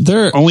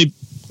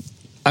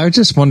 I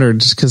just wondered,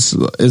 just because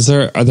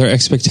are there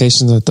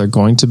expectations that they're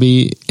going to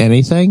be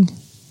anything?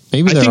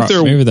 Maybe there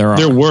are.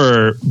 There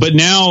were, but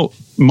now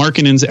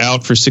Markkanen's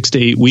out for 6 to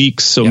 8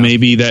 weeks, so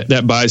maybe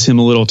that buys him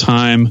a little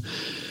time.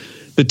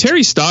 The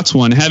Terry Stotts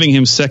one, having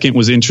him second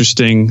was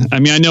interesting. I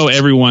mean, I know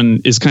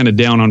everyone is kind of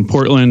down on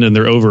Portland and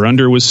their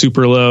over-under was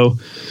super low,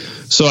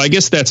 so I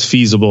guess that's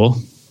feasible.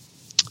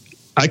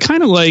 I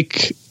kind of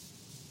like,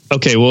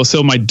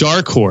 so my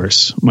dark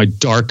horse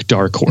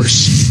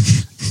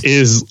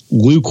is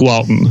Luke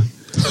Walton.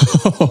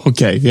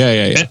 Okay,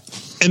 yeah.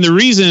 And the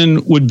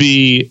reason would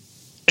be,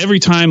 every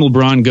time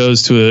LeBron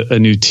goes to a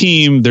new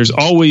team, there's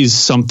always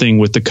something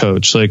with the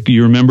coach. Like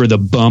you remember the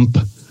bump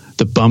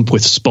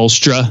with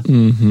Spoelstra,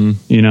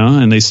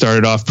 and they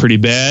started off pretty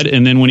bad.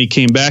 And then when he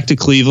came back to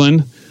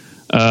Cleveland,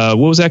 what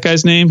was that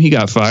guy's name? He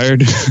got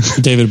fired.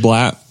 David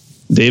Blatt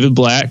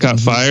got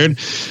fired.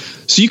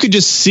 So you could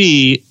just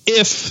see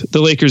if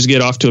the Lakers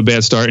get off to a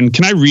bad start. And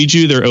can I read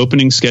you their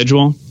opening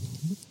schedule?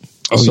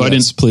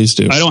 Please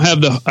do. I don't have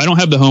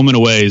the home and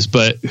aways,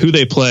 but who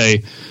they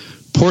play: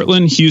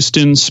 Portland,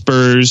 Houston,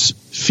 Spurs,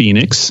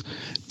 Phoenix,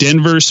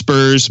 Denver,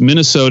 Spurs,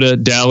 Minnesota,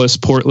 Dallas,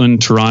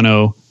 Portland,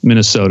 Toronto,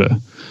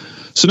 Minnesota.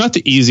 So not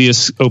the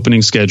easiest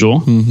opening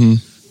schedule,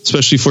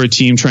 especially for a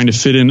team trying to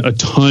fit in a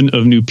ton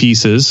of new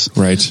pieces.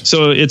 Right.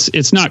 So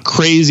it's not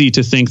crazy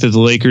to think that the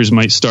Lakers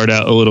might start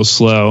out a little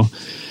slow.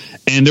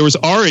 And there was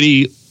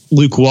already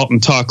Luke Walton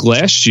talk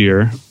last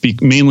year,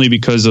 mainly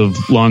because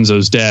of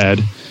Lonzo's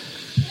dad.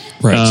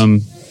 Right.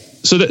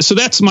 So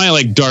that's my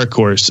like dark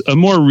horse. A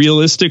more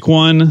realistic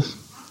one,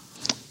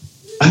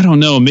 I don't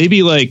know,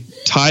 maybe like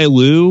Ty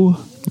Lue.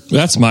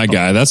 That's my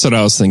guy. That's what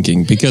I was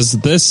thinking, because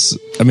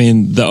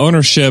the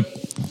ownership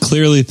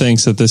clearly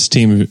thinks that this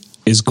team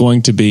is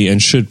going to be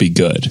and should be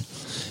good,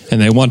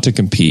 and they want to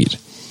compete.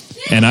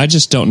 And I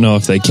just don't know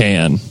if they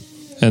can.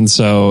 And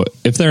so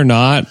if they're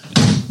not,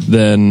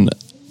 then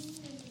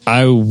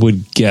I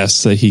would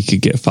guess that he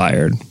could get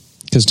fired,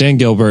 because Dan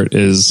Gilbert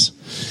is,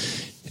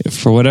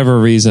 for whatever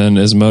reason,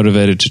 is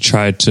motivated to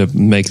try to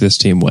make this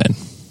team win.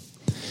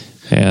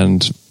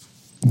 And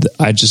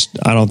I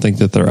don't think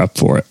that they're up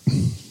for it.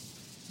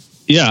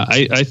 Yeah,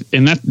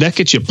 and that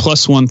gets you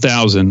plus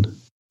 1,000.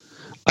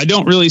 I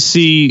don't really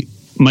see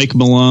Mike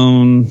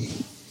Malone.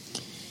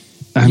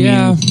 I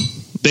mean,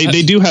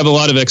 they do have a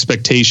lot of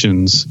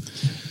expectations.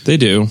 They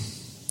do.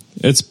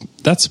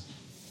 That's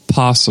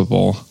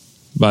possible,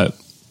 but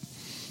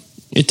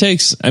it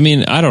takes. I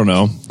mean, I don't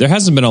know. There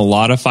hasn't been a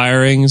lot of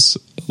firings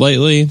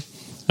lately,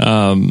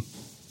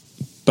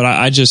 but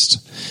I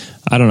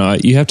don't know.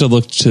 You have to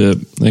look to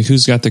like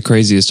who's got the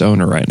craziest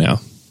owner right now.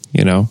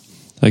 You know,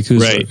 like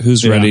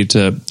who's ready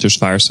to just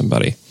fire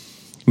somebody.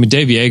 I mean,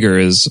 Dave Yeager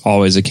is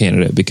always a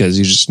candidate because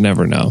you just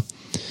never know.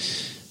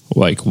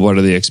 Like, what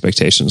are the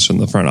expectations from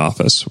the front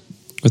office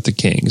with the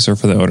Kings or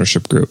for the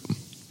ownership group?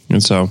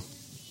 And so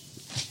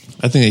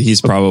I think that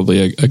he's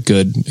probably a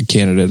good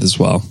candidate as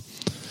well.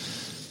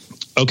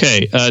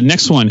 Okay,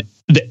 next one.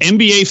 The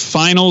NBA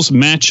Finals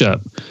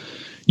matchup.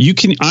 You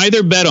can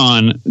either bet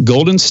on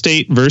Golden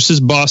State versus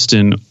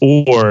Boston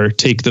or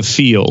take the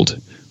field,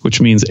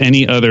 which means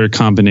any other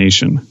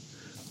combination.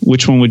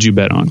 Which one would you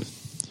bet on?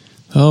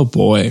 Oh,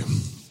 boy.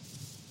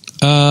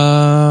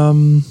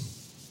 I'll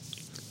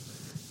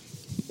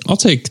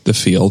take the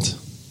field.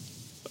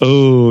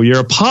 Oh, you're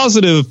a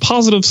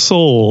positive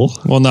soul.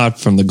 Well, not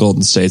from the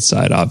Golden State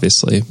side,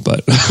 obviously,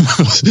 but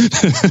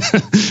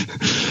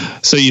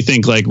so you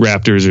think like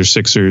Raptors or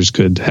Sixers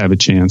could have a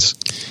chance?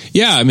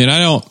 Yeah, I mean,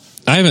 I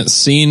haven't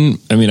seen.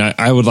 I mean,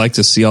 I would like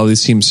to see all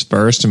these teams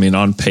first. I mean,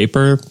 on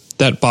paper,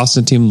 that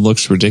Boston team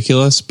looks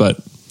ridiculous, but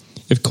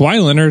if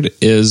Kawhi Leonard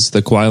is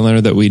the Kawhi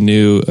Leonard that we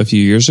knew a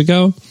few years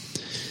ago,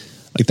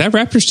 like that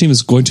Raptors team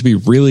is going to be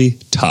really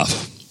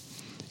tough,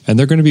 and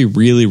they're going to be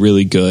really,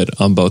 really good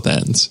on both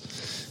ends.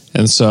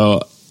 And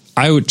so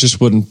I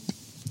wouldn't.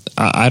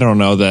 I don't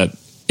know that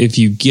if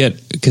you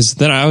get, because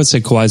then I would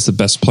say Kawhi's the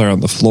best player on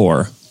the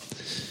floor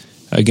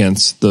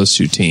against those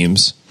two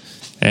teams,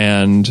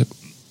 and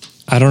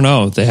I don't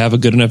know. They have a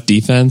good enough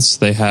defense.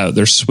 They're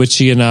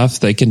switchy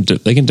enough. They can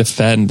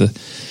defend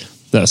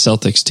that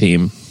Celtics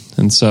team,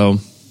 and so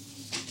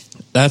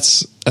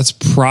that's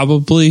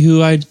probably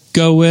who I'd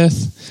go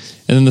with.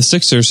 And then the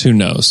Sixers, who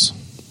knows?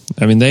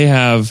 I mean,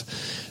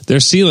 their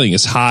ceiling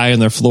is high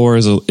and their floor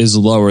is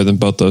lower than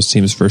both those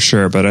teams for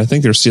sure. But I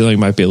think their ceiling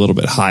might be a little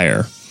bit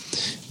higher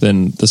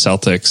than the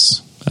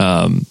Celtics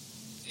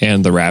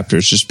and the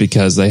Raptors, just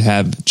because they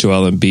have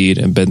Joel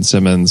Embiid and Ben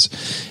Simmons.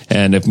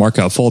 And if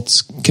Markelle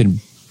Fultz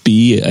can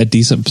be a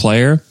decent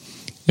player,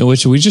 in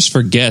which we just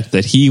forget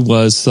that he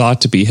was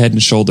thought to be head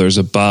and shoulders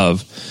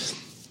above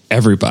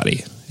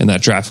everybody in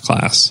that draft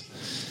class.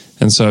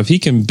 And so if he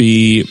can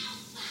be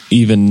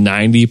even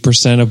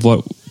 90% of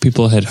what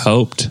people had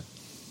hoped,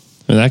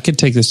 I mean, that could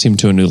take this team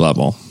to a new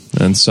level.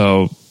 And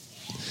so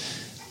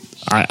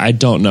I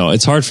don't know.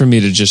 It's hard for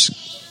me to just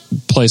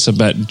place a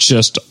bet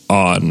just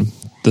on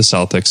the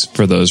Celtics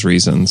for those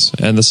reasons.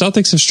 And the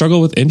Celtics have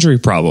struggled with injury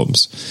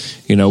problems,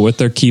 with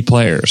their key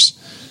players.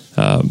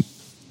 Al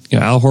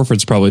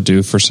Horford's probably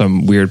due for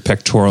some weird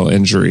pectoral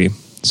injury.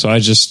 So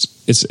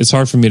it's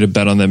hard for me to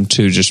bet on them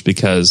too, just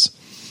because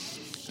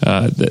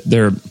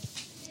they're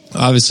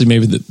obviously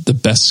maybe the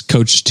best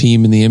coached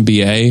team in the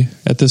NBA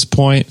at this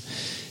point,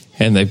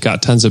 and they've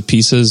got tons of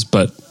pieces,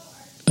 but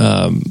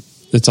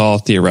it's all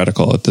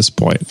theoretical at this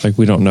point. Like,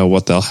 we don't know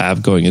what they'll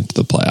have going into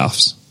the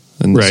playoffs.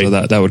 And so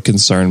that would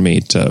concern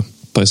me to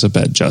place a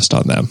bet just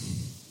on them.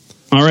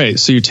 All right,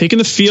 so you're taking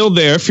the field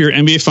there for your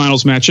NBA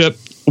Finals matchup.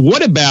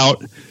 What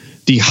about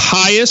the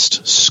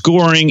highest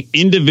scoring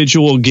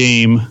individual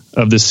game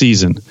of the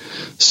season?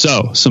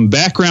 So, some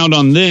background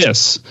on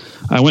this.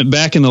 I went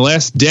back in the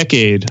last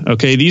decade.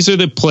 Okay, these are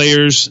the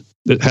players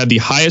that had the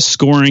highest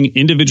scoring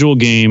individual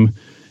game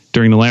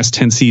during the last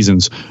 10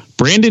 seasons.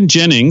 Brandon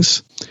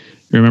Jennings,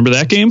 you remember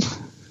that game?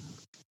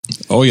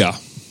 Oh, yeah.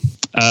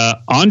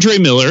 Andre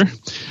Miller,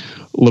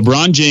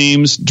 LeBron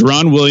James,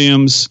 Deron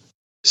Williams,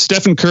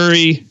 Stephen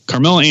Curry,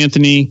 Carmelo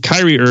Anthony,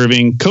 Kyrie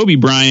Irving, Kobe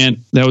Bryant.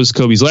 That was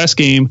Kobe's last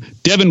game.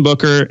 Devin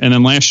Booker, and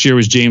then last year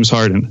was James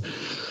Harden.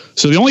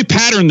 So the only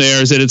pattern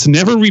there is that it's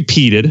never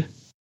repeated.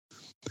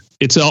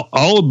 It's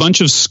all a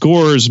bunch of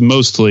scores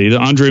mostly. The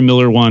Andre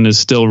Miller one is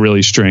still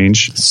really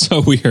strange.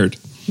 So weird.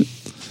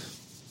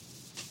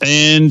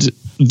 And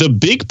the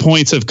big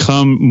points have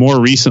come more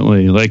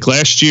recently. Like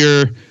last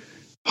year,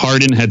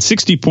 Harden had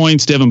 60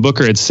 points. Devin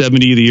Booker had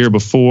 70 the year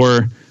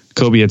before.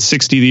 Kobe had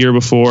 60 the year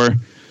before.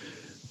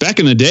 Back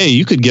in the day,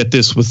 you could get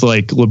this with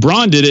like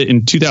LeBron did it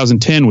in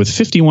 2010 with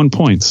 51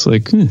 points.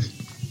 Like,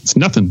 it's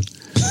nothing.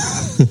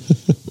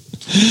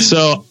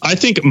 So I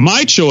think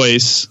my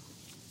choice,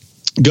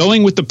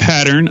 going with the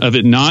pattern of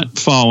it not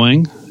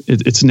falling,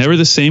 it's never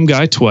the same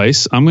guy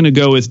twice. I'm going to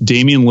go with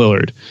Damian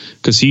Lillard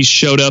because he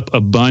showed up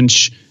a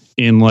bunch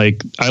in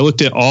I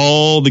looked at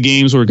all the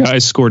games where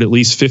guys scored at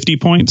least 50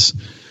 points,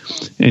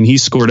 and he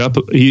showed up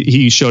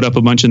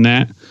a bunch in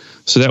that.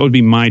 So that would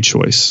be my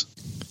choice.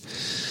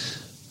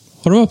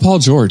 What about Paul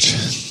George?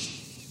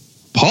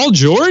 Paul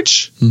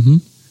George? Mm-hmm.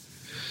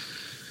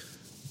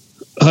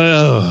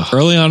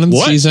 Early on in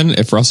the season,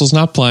 if Russell's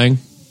not playing,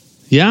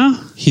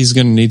 yeah, he's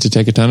going to need to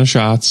take a ton of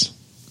shots.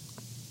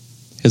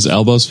 His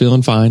elbow's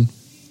feeling fine.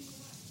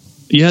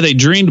 Yeah, they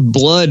drained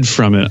blood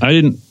from it. I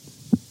didn't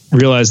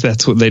realize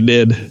that's what they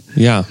did.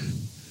 Yeah.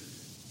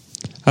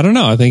 I don't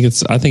know. I think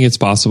it's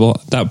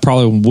possible. That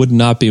probably would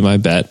not be my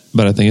bet,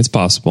 but I think it's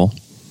possible.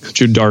 It's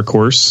your dark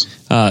horse.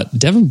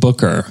 Devin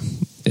Booker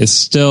is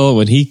still,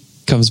 when he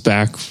comes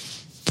back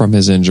from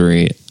his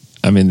injury,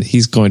 I mean,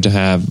 he's going to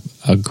have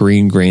a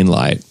green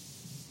light.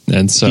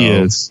 And so He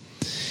is.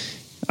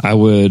 I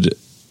would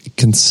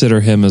consider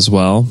him as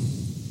well.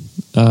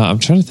 I'm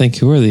trying to think,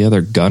 who are the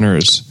other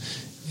gunners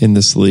in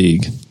this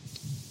league?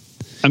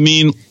 I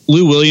mean,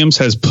 Lou Williams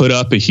has put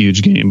up a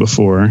huge game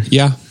before.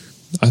 Yeah,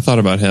 I thought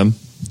about him.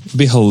 It'd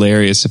be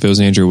hilarious if it was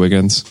Andrew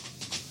Wiggins.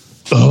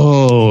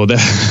 Oh,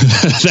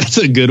 that's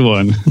a good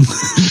one.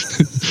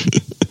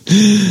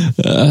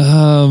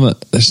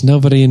 There's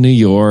nobody in New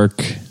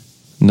York,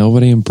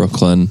 nobody in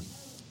Brooklyn.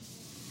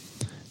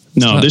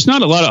 No, there's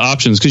not a lot of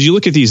options because you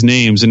look at these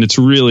names and it's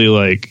really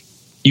like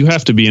you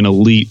have to be an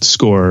elite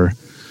scorer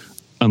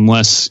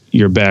unless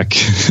you're back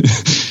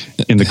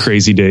in the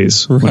crazy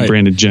days when Right.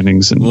 Brandon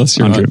Jennings and Unless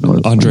you're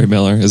Andre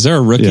Miller. Is there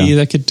a rookie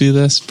that could do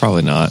this?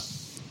 Probably not.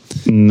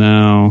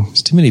 No.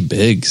 There's too many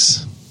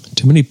bigs.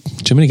 Too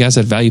many guys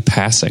that value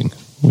passing.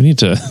 We need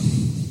to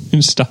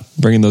stop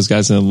bringing those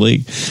guys in the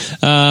league.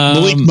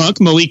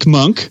 Malik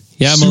Monk.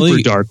 Yeah, Super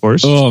Malik. dark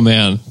horse. Oh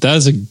man, that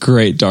is a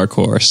great dark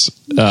horse.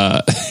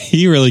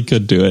 He really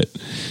could do it.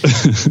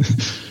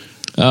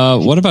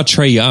 What about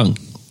Trae Young?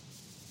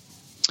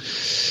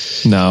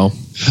 No.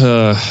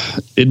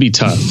 It'd be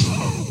tough.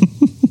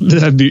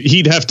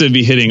 He'd have to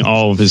be hitting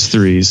all of his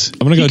threes.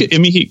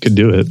 He could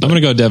do it. I'm going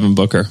to go Devin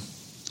Booker.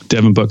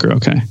 Devin Booker,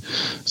 okay.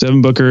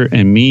 Devin Booker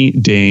and me,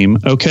 Dame.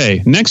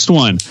 Okay, next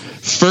one.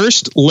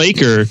 First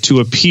Laker to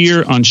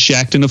appear on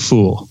Shaqtin' a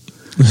Fool.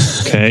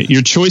 Okay,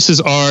 your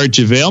choices are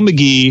JaVale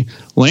McGee,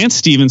 Lance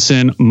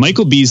Stevenson,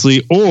 Michael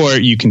Beasley, or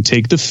you can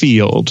take the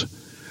field.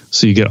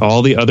 So you get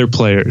all the other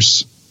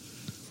players.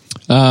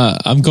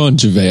 I'm going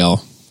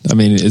JaVale. I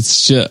mean,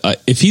 it's just,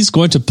 if he's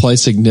going to play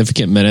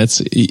significant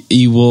minutes,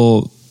 he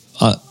will.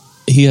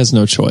 He has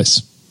no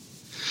choice.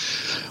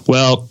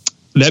 Well,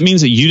 that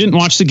means that you didn't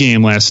watch the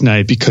game last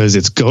night because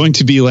it's going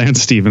to be Lance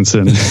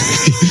Stevenson.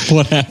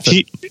 What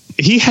happened?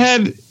 He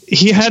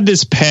had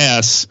this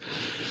pass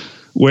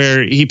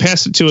where he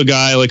passed it to a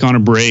guy like on a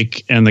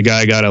break and the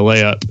guy got a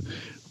layup,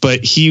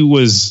 but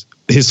his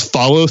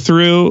follow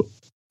through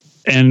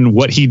and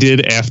what he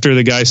did after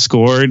the guy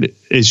scored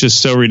is just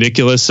so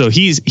ridiculous. So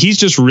he's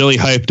just really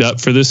hyped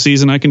up for this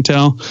season, I can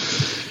tell.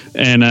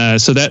 And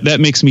so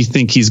that makes me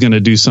think he's going to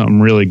do something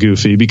really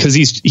goofy because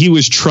he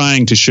was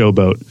trying to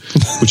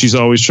showboat, which he's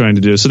always trying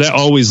to do. So that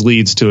always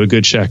leads to a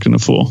good Shaqtin' a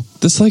Fool.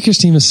 This Lakers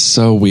team is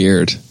so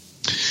weird.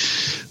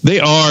 They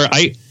are.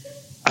 I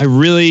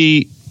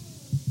really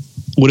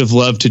would have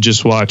loved to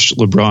just watch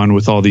LeBron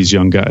with all these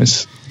young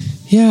guys.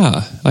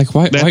 Yeah, like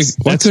why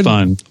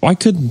fun. Why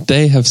couldn't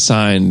they have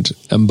signed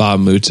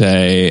Mbah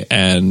Moute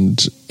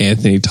and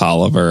Anthony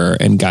Tolliver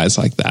and guys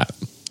like that?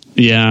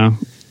 Yeah,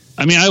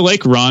 I mean, I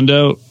like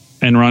Rondo,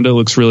 and Rondo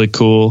looks really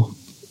cool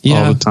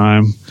all the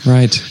time.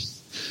 Right.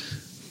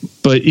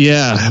 But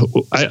yeah,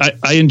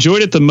 I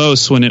enjoyed it the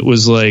most when it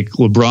was like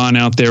LeBron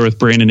out there with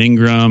Brandon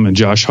Ingram and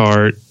Josh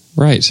Hart.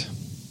 Right.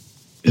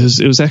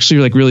 It was actually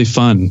like really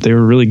fun. They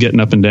were really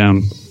getting up and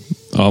down.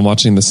 Oh, I'm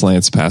watching the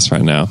slants pass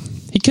right now.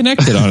 He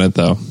connected on it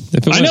though.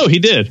 I know he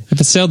did.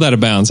 If it sailed out of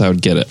bounds, I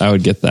would get it. I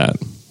would get that.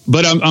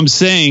 But I'm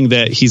saying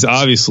that he's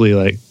obviously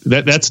like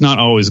that. That's not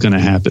always going to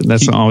happen.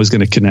 That's not always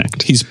going to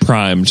connect. He's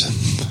primed.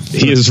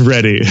 He is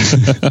ready.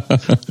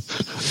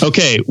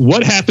 Okay,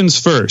 what happens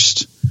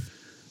first?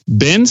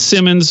 Ben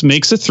Simmons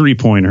makes a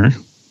 3-pointer,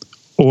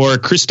 or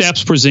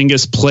Kristaps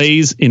Porzingis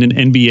plays in an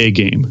NBA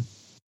game.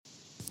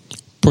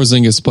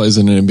 Porzingis plays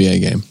in an NBA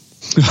game.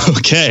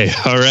 Okay,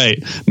 all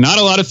right. Not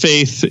a lot of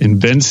faith in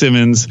Ben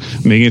Simmons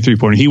making a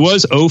 3-pointer. He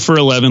was 0 for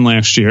 11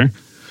 last year.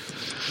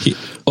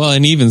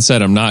 And he even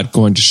said, I'm not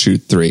going to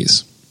shoot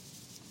threes.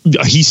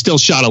 He still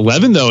shot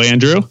 11, though,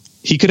 Andrew.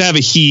 He could have a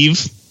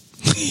heave.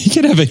 He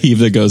could have a heave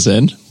that goes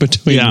in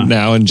between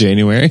now and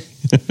January.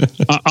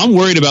 I'm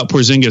worried about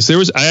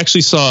Porzingis. I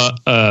actually saw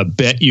a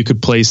bet you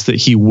could place that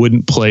he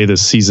wouldn't play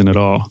this season at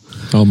all.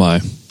 Oh, my.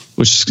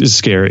 Which is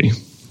scary.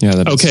 Yeah,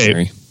 that is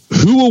scary.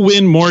 Who will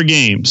win more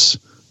games?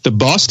 The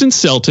Boston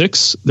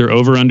Celtics, their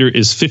over-under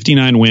is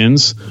 59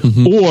 wins,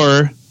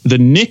 or the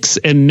Knicks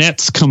and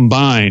Nets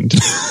combined.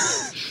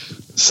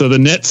 So the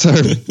Nets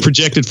are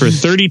projected for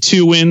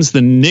 32 wins,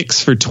 the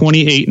Knicks for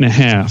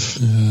 28.5.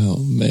 Oh,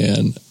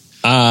 man.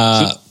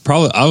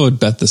 Probably I would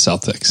bet the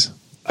Celtics.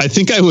 I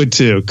think I would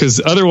too,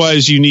 because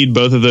otherwise you need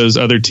both of those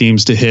other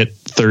teams to hit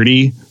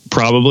 30,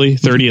 probably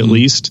 30 at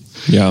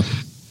least. Yeah.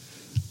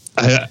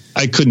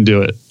 I couldn't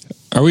do it.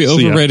 Are we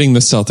overrating the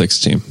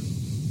Celtics team?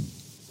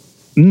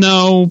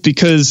 No,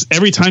 because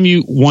every time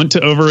you want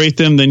to overrate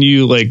them, then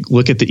you like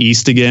look at the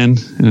East again,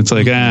 and it's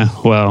like,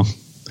 well,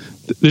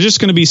 there's just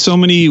going to be so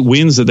many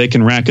wins that they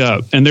can rack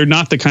up, and they're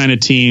not the kind of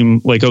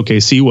team like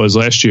OKC was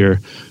last year,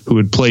 who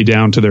would play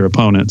down to their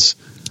opponents.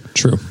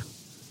 True.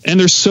 And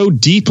they're so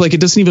deep, like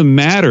it doesn't even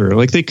matter.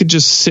 Like they could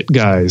just sit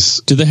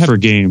guys for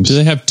games. Do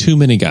they have too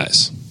many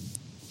guys?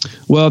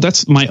 Well,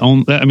 that's my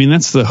own. I mean,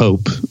 that's the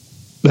hope.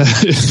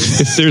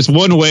 If there's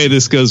one way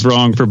this goes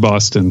wrong for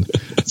Boston,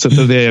 it's that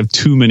they have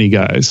too many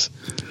guys.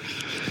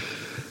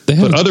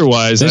 But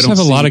otherwise, they just have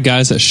a lot of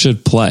guys that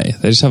should play.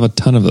 They just have a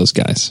ton of those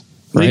guys.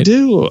 Right? They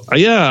do.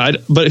 Yeah.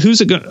 But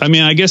who's I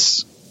mean, I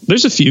guess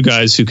there's a few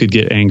guys who could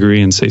get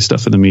angry and say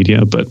stuff in the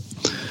media, but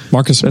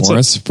Marcus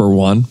Morris, for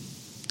one.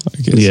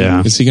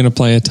 Yeah. Is he going to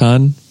play a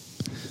ton?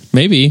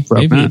 Maybe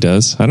he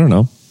does. I don't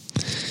know.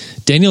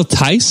 Daniel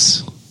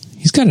Tice.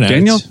 He's got an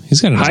attitude.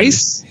 He's got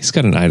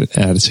an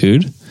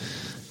attitude.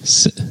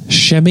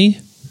 Shemi.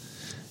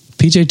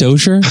 PJ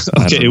Dozier.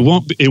 Okay,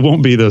 it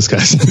won't be those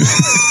guys.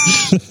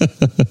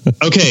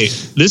 Okay,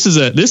 this is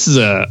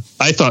a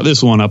I thought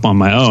this one up on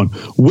my own.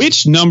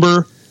 Which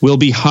number will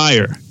be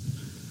higher?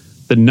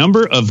 The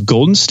number of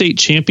Golden State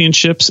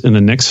championships in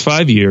the next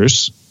 5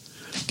 years,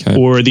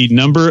 or the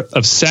number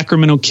of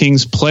Sacramento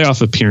Kings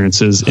playoff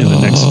appearances in the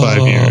next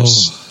 5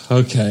 years?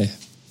 Okay.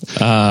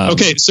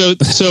 Okay, so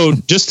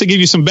just to give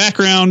you some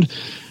background,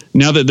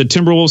 now that the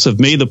Timberwolves have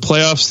made the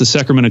playoffs, the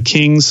Sacramento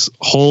Kings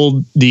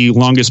hold the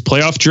longest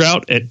playoff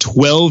drought at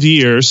 12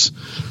 years.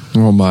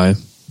 Oh my!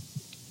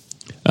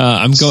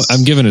 I'm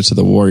giving it to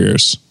the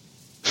Warriors.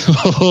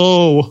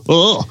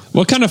 Oh.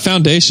 What kind of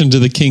foundation do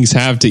the Kings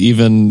have to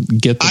even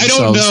get themselves I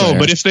don't know, there?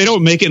 but if they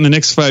don't make it in the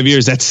next 5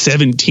 years, that's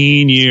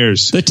 17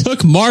 years. They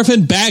took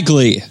Marvin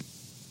Bagley.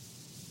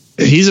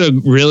 He's a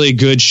really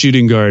good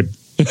shooting guard.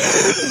 They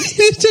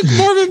took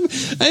Marvin.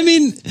 I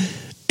mean,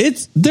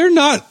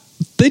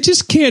 they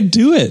just can't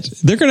do it.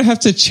 They're going to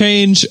have to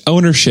change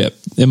ownership,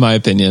 in my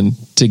opinion,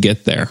 to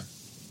get there.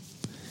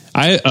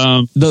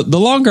 The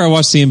longer I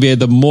watch the NBA,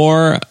 the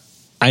more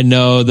I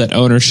know that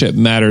ownership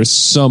matters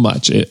so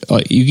much. You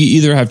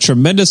either have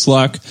tremendous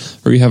luck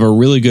or you have a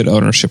really good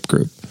ownership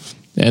group.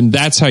 And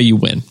that's how you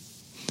win.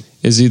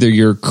 Is either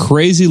you're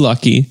crazy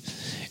lucky,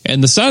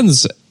 and the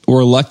Suns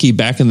were lucky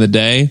back in the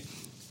day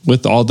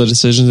with all the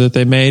decisions that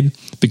they made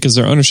because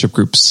their ownership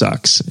group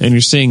sucks. And you're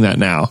seeing that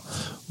now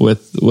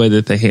with the way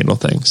that they handle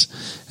things.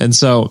 And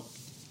so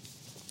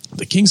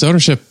the Kings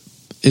ownership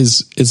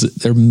is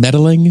they're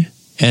meddling,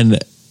 and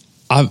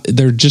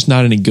they're just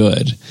not any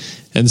good.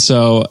 And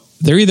so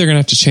they're either going to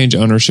have to change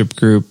ownership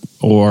group,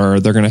 or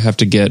they're going to have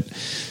to get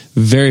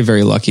very,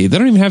 very lucky. They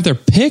don't even have their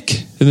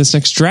pick in this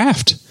next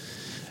draft.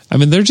 I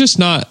mean, they're just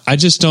not. I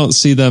just don't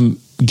see them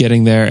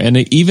getting there. And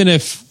even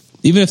if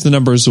the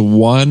number is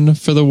 1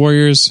 for the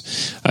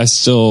Warriors, I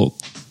still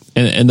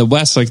and the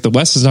West, like the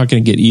West is not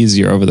going to get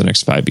easier over the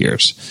next 5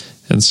 years.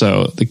 And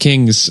so the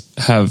Kings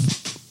have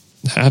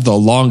the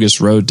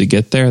longest road to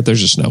get there. There's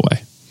just no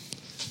way.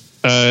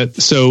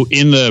 So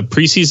in the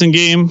preseason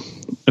game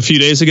a few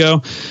days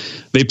ago,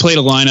 they played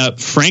a lineup: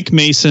 Frank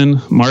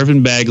Mason,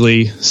 Marvin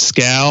Bagley,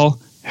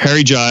 Scal,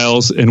 Harry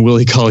Giles, and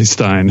Willie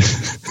Cauley-Stein.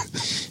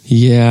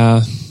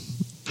 Yeah.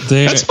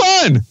 That's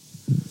fun.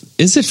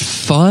 Is it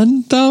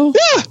fun, though?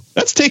 Yeah,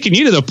 that's taking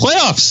you to the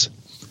playoffs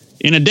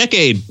in a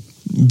decade.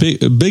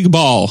 Big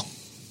ball.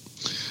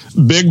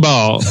 Big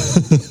ball.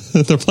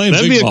 They're playing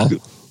big ball.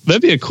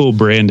 That'd be a cool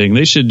branding.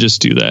 They should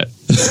just do that.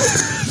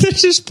 They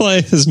just play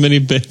as many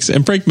bigs.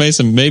 And Frank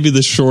Mason, maybe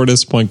the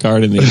shortest point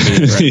guard in the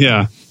NBA. Right?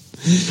 Yeah.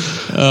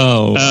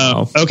 Oh,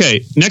 wow.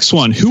 Okay, next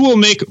one. Who will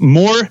make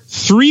more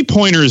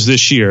three-pointers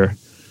this year?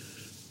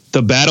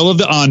 The battle of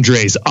the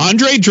Andres.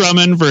 Andre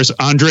Drummond versus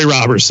Andre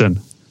Robertson.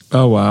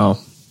 Oh, wow.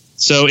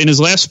 So in his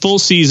last full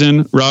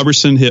season,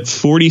 Robertson hit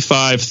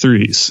 45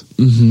 threes.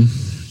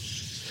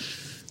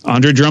 Mm-hmm.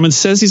 Andre Drummond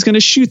says he's going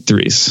to shoot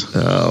threes.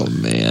 Oh,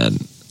 man.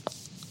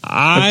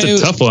 That's a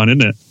tough one,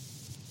 isn't it?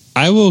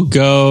 I will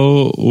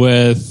go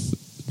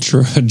with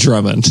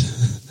Drummond.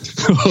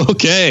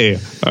 Okay.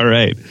 All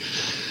right.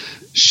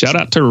 Shout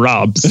out to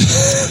Robs.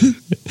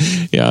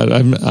 Yeah,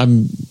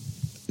 I'm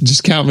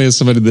just count me as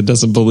somebody that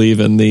doesn't believe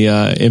in the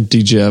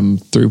empty gym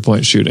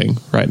 3-point shooting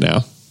right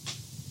now.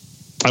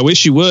 I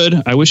wish you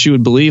would. I wish you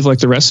would believe like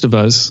the rest of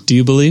us. Do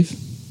you believe?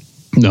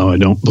 No, I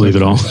don't believe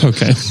at all.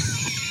 Okay.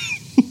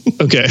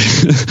 Okay.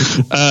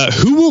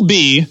 Who will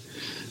be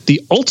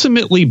the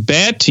ultimately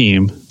bad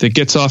team that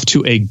gets off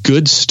to a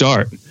good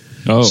start?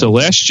 Oh. So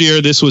last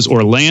year, this was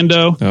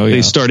Orlando. Oh, yeah.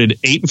 They started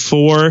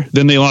 8-4.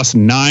 Then they lost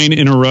 9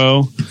 in a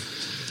row.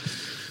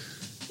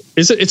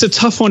 It's a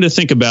tough one to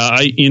think about.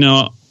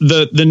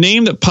 The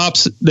name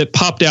that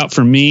popped out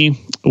for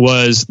me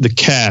was the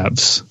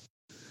Cavs.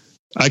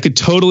 I could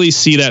totally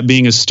see that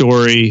being a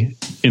story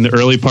in the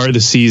early part of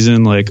the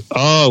season. Like,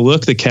 oh,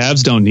 look, the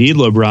Cavs don't need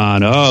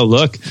LeBron. Oh,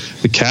 look,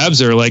 the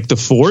Cavs are like the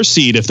 4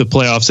 seed if the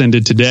playoffs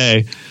ended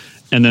today.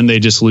 And then they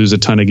just lose a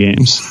ton of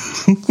games.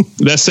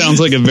 That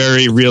sounds like a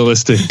very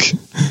realistic.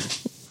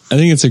 I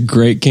think it's a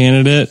great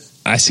candidate.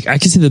 I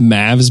can see the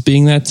Mavs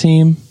being that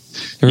team.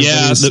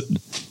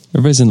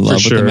 Everybody's in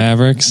love with the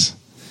Mavericks.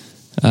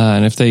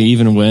 And if they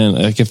even win,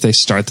 like if they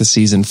start the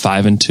season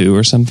 5-2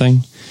 or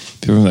something,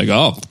 people are like,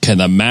 oh, can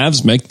the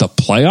Mavs make the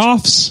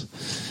playoffs?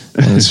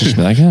 And it's just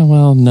like, oh,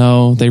 well,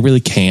 no, they really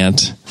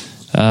can't.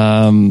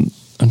 I'm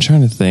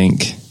trying to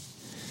think.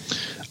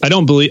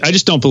 I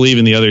just don't believe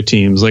in the other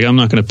teams. Like, I'm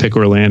not going to pick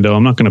Orlando.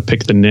 I'm not going to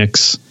pick the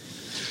Knicks.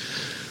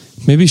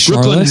 Maybe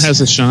Charlotte Brooklyn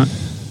has a shot.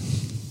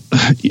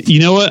 You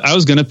know what? I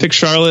was going to pick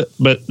Charlotte,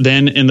 but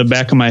then in the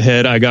back of my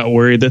head, I got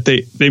worried that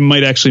they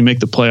might actually make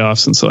the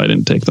playoffs, and so I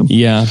didn't take them.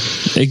 Yeah,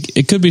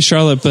 it could be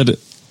Charlotte, but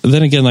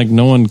then again, like,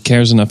 no one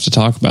cares enough to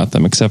talk about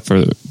them except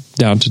for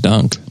Down to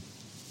Dunk.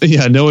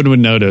 Yeah, no one would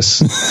notice.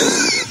 They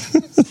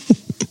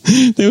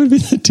would be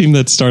the team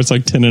that starts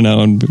like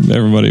 10-0,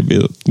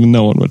 and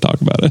no one would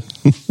talk about it.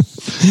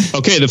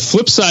 Okay, the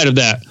flip side of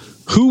that: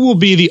 who will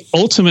be the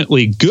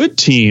ultimately good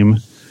team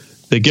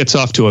that gets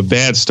off to a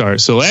bad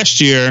start? So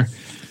last year.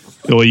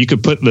 Well, you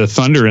could put the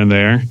Thunder in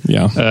there.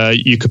 Yeah.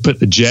 You could put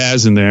the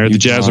Jazz in there. The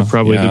Jazz are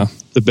probably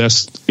the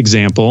best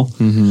example.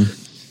 Mm-hmm.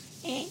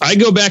 I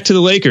go back to the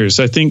Lakers.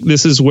 I think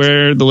this is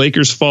where the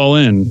Lakers fall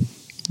in.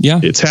 Yeah.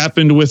 It's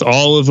happened with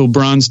all of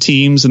LeBron's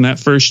teams in that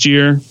first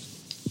year.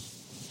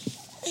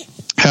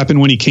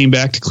 Happened when he came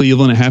back to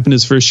Cleveland. It happened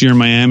his first year in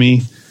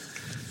Miami.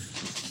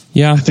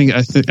 Yeah. I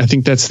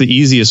think that's the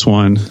easiest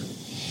one.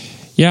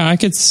 Yeah, I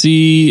could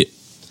see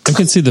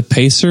the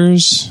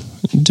Pacers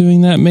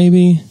doing that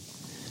maybe.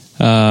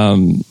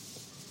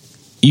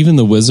 Even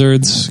the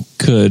Wizards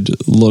could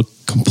look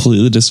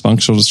completely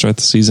dysfunctional to start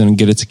the season and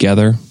get it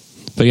together.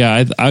 But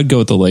yeah, I'd go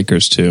with the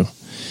Lakers too.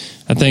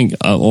 I think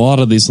a lot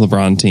of these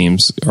LeBron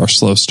teams are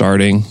slow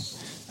starting,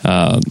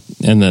 and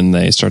then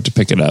they start to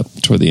pick it up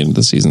toward the end of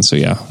the season. So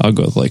yeah, I'll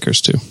go with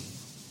Lakers too.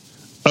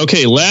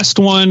 Okay, last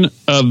one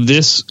of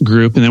this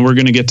group, and then we're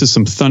going to get to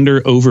some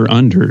Thunder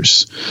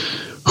over-unders.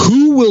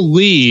 Who will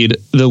lead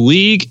the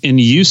league in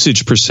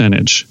usage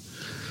percentage?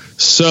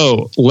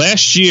 So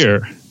last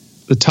year,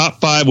 the top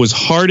 5 was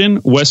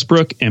Harden,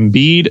 Westbrook,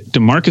 Embiid,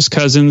 DeMarcus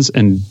Cousins,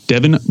 and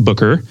Devin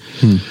Booker.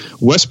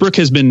 Westbrook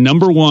has been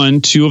number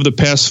 1 2 of the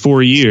past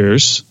 4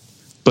 years,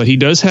 but he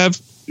does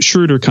have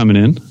Schroeder coming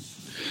in.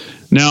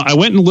 Now, I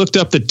went and looked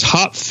up the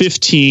top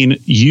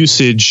 15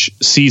 usage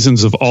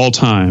seasons of all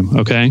time,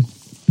 okay?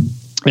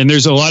 And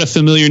there's a lot of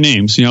familiar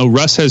names. You know,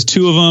 Russ has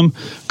 2 of them.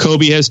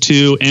 Kobe has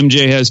 2.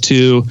 MJ has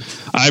 2.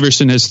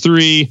 Iverson has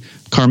 3.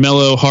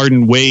 Carmelo,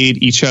 Harden,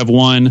 Wade each have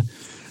 1.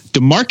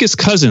 DeMarcus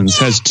Cousins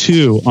has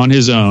 2 on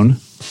his own.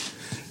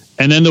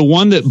 And then the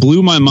one that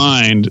blew my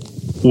mind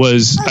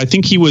was, I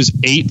think he was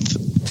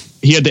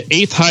 8th. He had the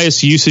 8th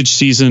highest usage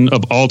season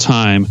of all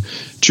time.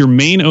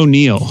 Jermaine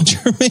O'Neal.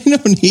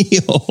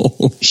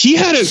 He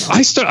had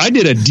I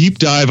did a deep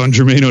dive on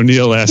Jermaine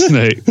O'Neal last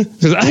night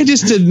because I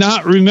just did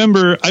not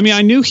remember. I mean,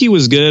 I knew he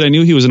was good. I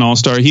knew he was an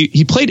all-star.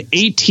 He played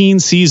 18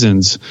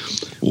 seasons,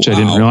 which I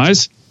didn't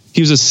realize.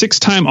 He was a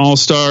 6-time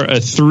All-Star, a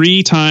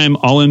 3-time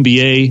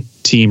All-NBA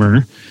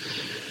teamer.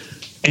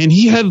 And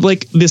he had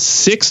like this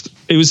 6th,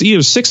 it was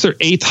either 6th or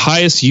 8th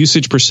highest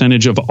usage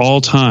percentage of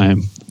all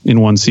time in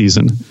one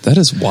season. That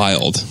is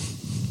wild.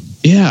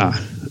 Yeah.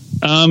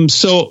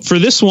 So for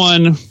this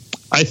one,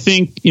 I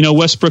think,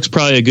 Westbrook's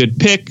probably a good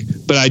pick,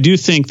 but I do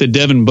think the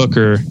Devin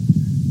Booker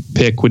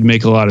pick would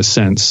make a lot of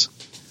sense.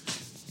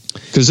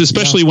 Because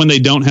especially when they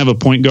don't have a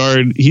point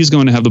guard, he's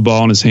going to have the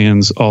ball in his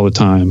hands all the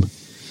time.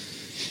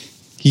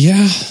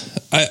 Yeah,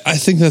 I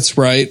think that's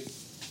right.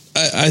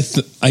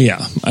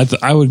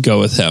 I would go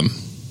with him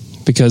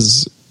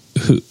because,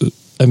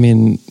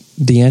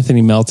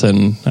 DeAnthony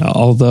Melton,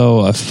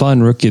 although a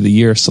fun Rookie of the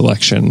Year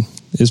selection,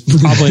 is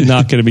probably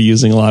not going to be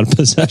using a lot of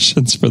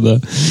possessions for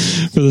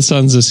the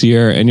Suns this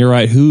year. And you're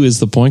right, who is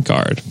the point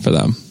guard for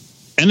them?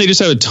 And they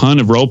just have a ton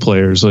of role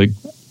players, like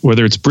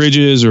whether it's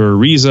Bridges or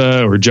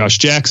Ariza or Josh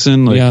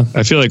Jackson.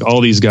 I feel like all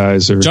these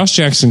guys are. Josh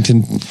Jackson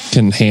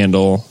can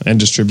handle and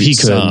distribute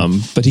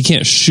some, but he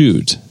can't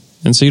shoot.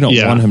 And so you don't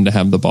want him to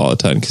have the ball a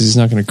ton because he's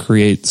not going to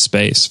create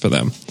space for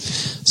them.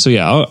 So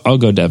yeah, I'll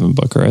go Devin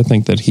Booker. I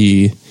think that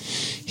he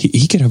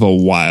could have a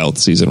wild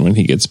season when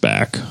he gets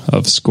back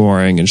of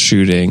scoring and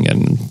shooting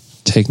and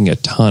taking a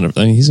ton of.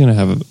 He's going to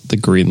have the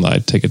green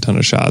light, take a ton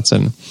of shots,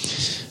 and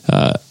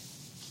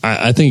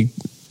I think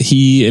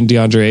he and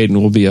DeAndre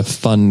Ayton will be a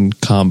fun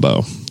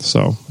combo.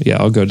 So yeah,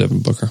 I'll go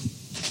Devin Booker.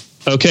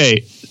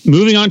 Okay,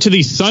 moving on to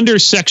the Thunder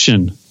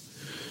section.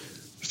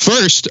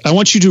 First, I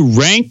want you to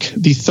rank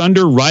the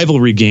Thunder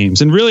rivalry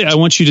games. And really, I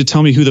want you to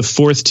tell me who the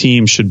 4th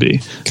team should be.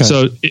 Okay.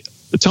 So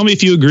tell me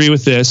if you agree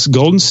with this.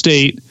 Golden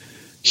State,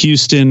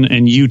 Houston,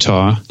 and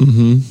Utah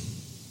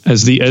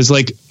as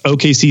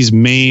OKC's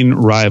main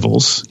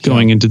rivals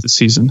going into the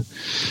season.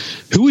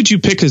 Who would you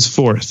pick as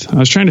 4th? I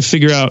was trying to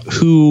figure out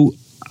who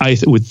I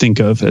would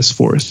think of as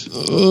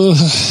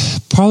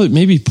 4th. Probably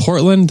maybe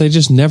Portland. They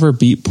just never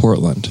beat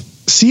Portland.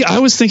 See, I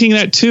was thinking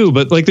that too,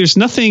 but there's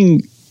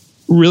nothing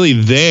really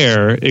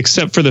there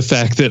except for the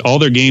fact that all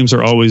their games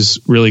are always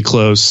really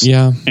close.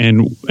 Yeah.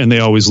 And they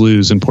always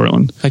lose in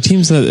Portland. Like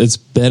teams that it's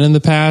been in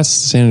the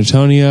past, San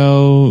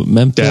Antonio,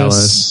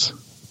 Memphis,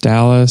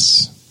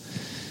 Dallas.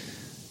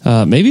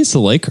 Maybe it's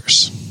the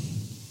Lakers.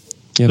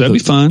 That'd be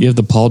fun. You have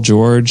the Paul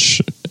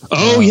George.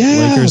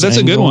 Lakers that's angle.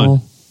 A good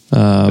one.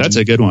 That's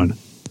a good one.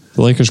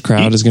 The Lakers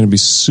crowd is going to be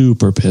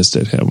super pissed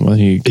at him when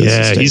he goes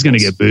to he's going to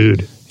get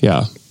booed.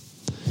 Yeah.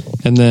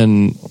 And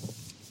then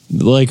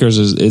the Lakers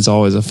is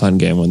always a fun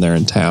game when they're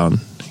in town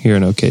here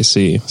in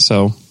OKC.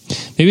 So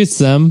maybe it's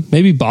them.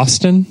 Maybe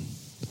Boston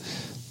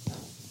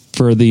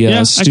for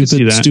the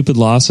stupid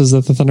losses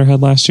that the Thunder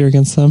had last year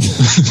against them.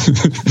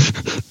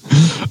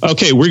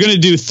 Okay, we're going to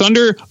do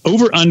Thunder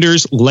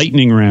over-unders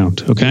lightning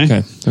round,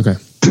 okay? Okay.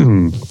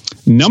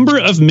 Number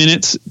of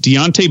minutes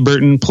Deonte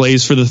Burton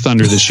plays for the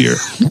Thunder this year.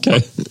 Okay.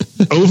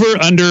 Over,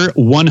 under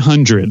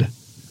 100.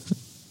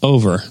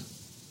 Over.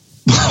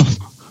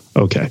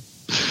 Okay.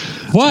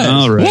 What?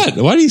 All right. What?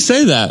 Why do you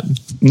say that?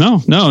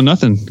 No,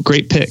 nothing.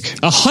 Great pick.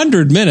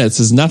 100 minutes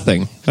is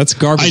nothing. That's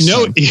garbage. I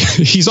know. time.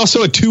 He's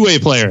also a two-way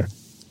player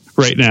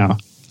right now.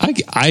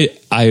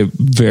 I'm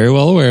very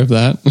well aware of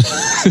that.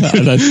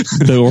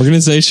 The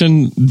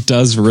organization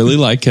does really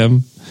like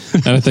him,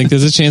 and I think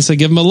there's a chance they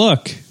give him a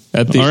look.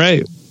 All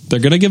right. They're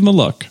going to give him a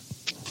look.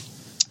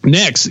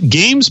 Next,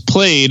 games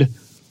played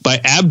by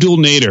Abdul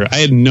Nader. I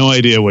had no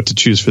idea what to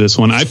choose for this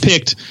one. I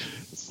picked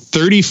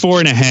 34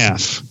 and a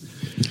half.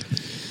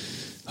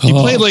 He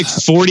played like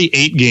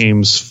 48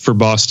 games for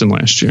Boston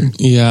last year.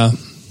 Yeah.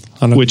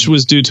 Which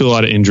was due to a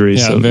lot of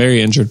injuries. Yeah, so.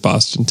 Very injured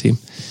Boston team.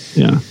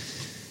 Yeah.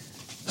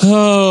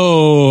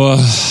 Oh,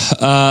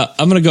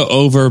 I'm going to go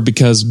over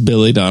because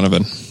Billy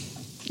Donovan.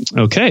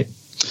 Okay.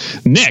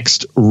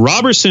 Next,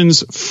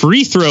 Roberson's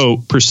free throw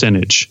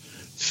percentage.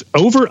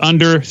 Over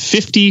under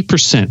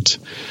 50%.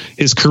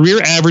 His career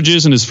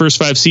averages in his first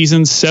 5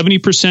 seasons 70%,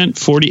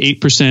 48%,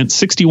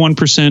 61%,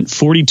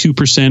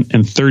 42%,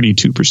 and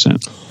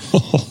 32%.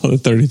 Oh, the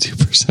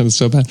 32% is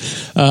so bad.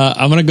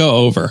 I'm going to go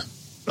over.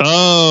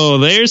 Oh,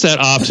 there's that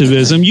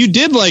optimism. You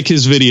did like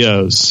his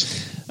videos.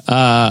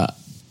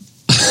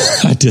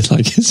 I did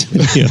like his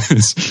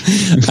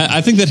videos.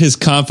 I think that his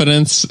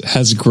confidence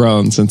has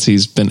grown since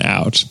he's been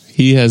out.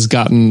 He has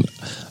gotten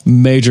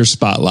major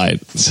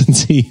spotlight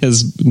since he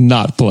has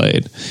not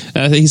played. And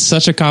I think he's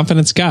such a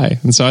confidence guy,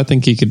 and so I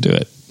think he could do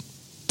it.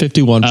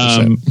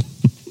 51%.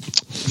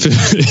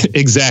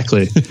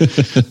 Exactly.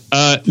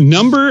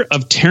 Number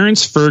of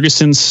Terrence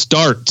Ferguson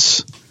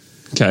starts.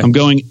 Okay. I'm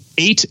going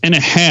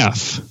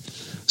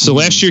 8.5. So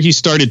last year he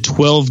started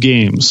 12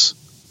 games.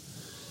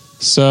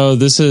 So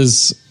this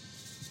is...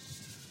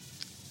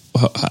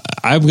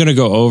 I'm going to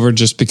go over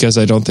just because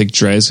I don't think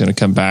Dre is going to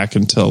come back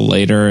until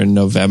later in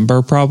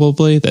November,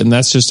 probably. And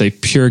that's just a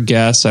pure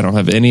guess. I don't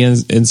have any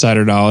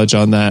insider knowledge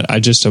on that. I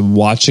just am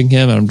watching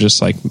him, and I'm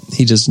just like,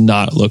 he does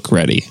not look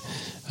ready.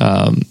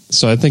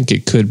 So I think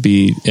it could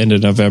be end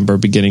of November,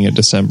 beginning of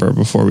December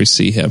before we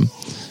see him.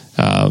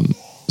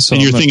 So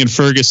and you're thinking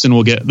Ferguson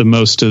will get the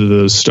most of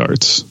those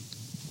starts?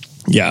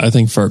 Yeah, I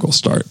think Ferg will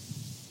start.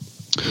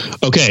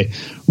 Okay.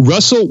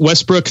 Russell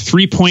Westbrook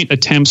 3-point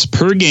attempts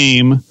per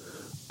game.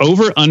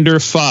 Over under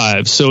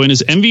 5. So in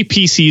his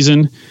MVP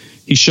season,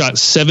 he shot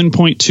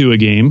 7.2 a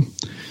game.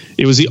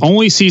 It was the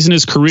only season in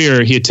his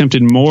career he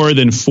attempted more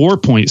than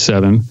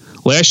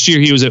 4.7. Last year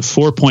he was at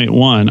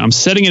 4.1. I'm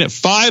setting it at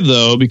 5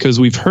 though, because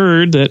we've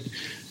heard that,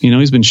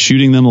 he's been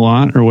shooting them a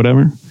lot or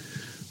whatever.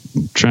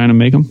 Trying to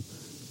make them.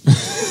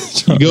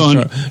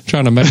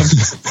 Trying to make them.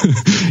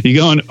 You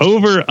going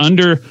over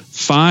under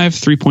 5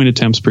 3-point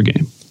attempts per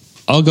game?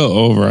 I'll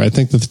go over. I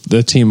think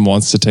the team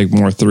wants to take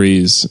more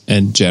threes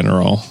in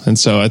general, and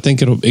so I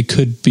think it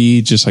could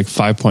be just like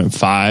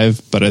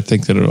 5.5, but I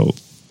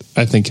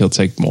think he'll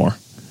take more.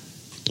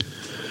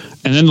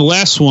 And then the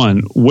last one: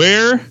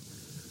 where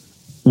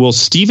will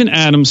Steven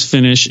Adams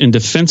finish in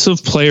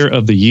Defensive Player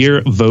of the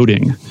Year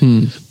voting?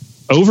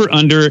 Over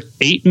under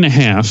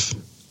 8.5,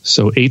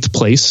 so 8th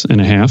place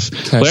and a half.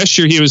 Okay. Last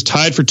year he was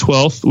tied for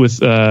 12th with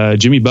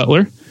Jimmy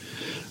Butler.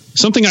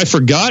 Something I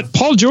forgot: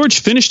 Paul George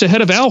finished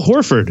ahead of Al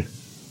Horford.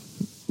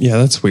 Yeah,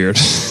 that's weird.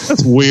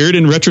 That's weird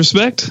in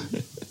retrospect.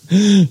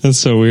 That's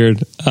so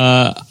weird.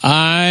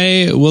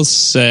 I will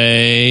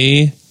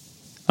say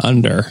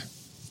under.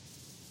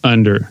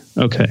 Under.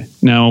 Okay.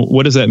 Now,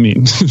 what does that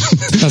mean?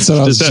 That's what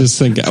I was just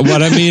thinking.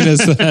 What I mean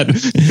is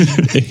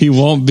that he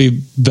won't be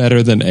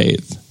better than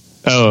 8th.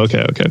 Oh,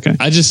 okay.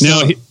 I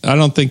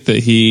don't think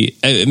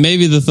that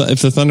maybe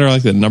if the Thunder are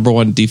like the number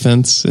 1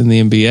 defense in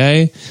the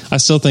NBA, I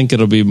still think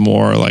it'll be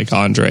more like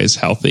Andre's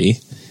healthy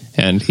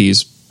and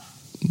he's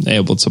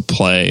able to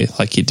play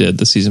like he did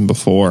the season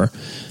before.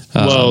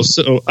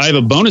 So I have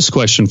a bonus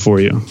question for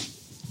you.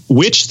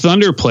 Which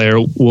Thunder player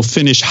will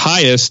finish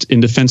highest in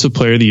Defensive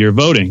Player of the Year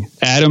voting?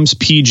 Adams,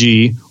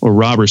 PG, or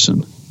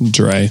Robertson?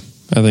 Dre.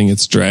 I think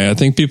it's Dre. I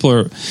think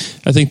people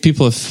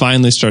have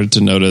finally started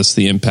to notice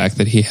the impact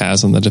that he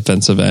has on the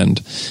defensive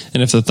end.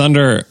 And if the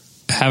Thunder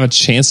have a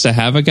chance to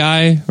have a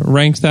guy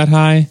ranked that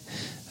high,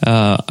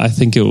 I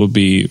think it will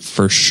be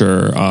for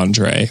sure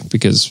Andre,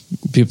 because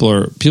people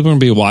are going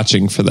to be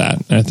watching for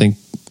that. And I think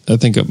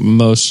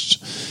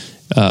most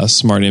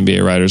smart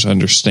NBA writers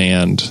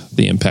understand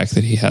the impact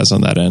that he has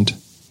on that end.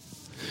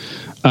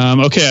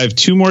 Okay, I have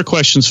 2 more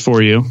questions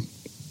for you.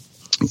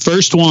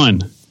 First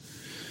one.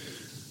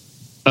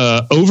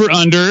 Over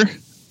under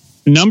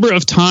number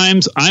of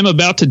times I'm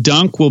about to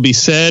dunk will be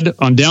said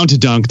on Down to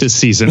Dunk this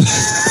season.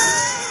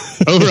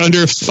 Over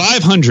under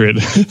 500.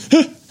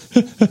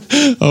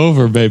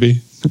 Over,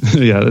 baby.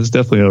 Yeah, that's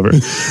definitely over.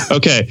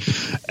 Okay.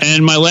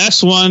 And my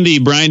last one, the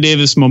Brian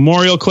Davis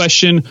Memorial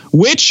question.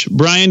 Which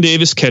Brian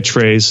Davis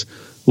catchphrase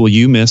will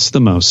you miss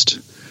the most?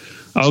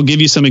 I'll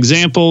give you some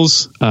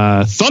examples.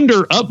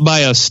 Thunder up by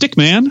a stick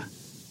man.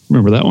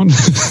 Remember that one?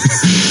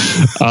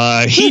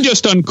 He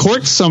just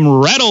uncorked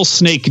some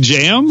rattlesnake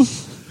jam.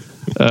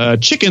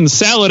 Chicken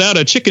salad out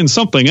of chicken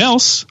something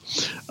else.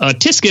 A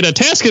tisket, a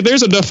tasket,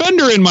 there's a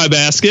defender in my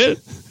basket.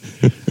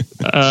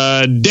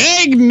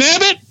 Dag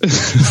nabbit.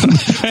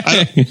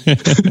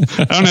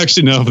 I don't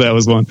actually know if that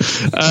was one.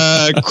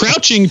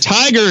 Crouching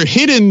tiger,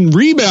 hidden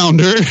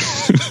rebounder.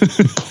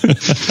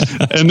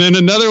 And then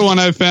another one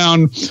I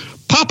found.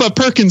 Papa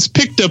Perkins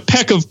picked a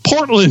peck of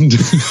Portland.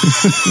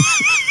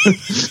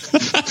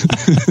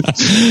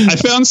 I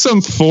found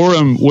some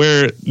forum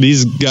where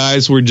these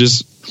guys were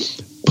just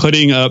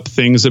putting up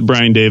things that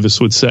Brian Davis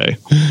would say.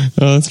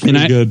 Oh, that's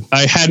pretty good.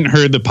 I hadn't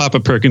heard the Papa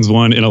Perkins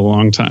one in a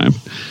long time.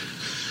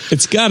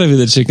 It's got to be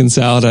the chicken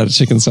salad out of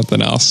chicken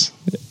something else.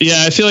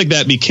 Yeah, I feel like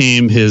that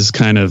became his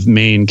kind of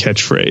main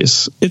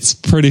catchphrase. It's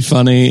pretty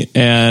funny,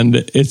 and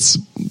it's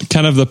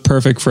kind of the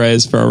perfect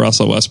phrase for a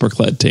Russell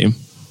Westbrook-led team.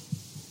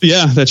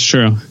 Yeah, that's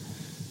true.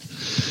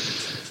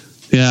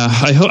 Yeah,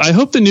 I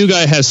hope the new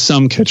guy has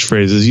some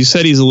catchphrases. You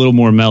said he's a little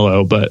more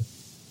mellow, but...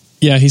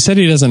 Yeah, he said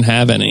he doesn't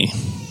have any.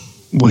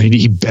 Well,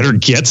 he better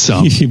get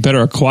some. He better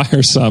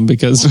acquire some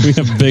because we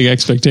have big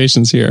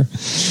expectations here.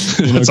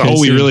 That's all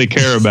we really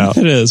care about.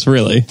 It is,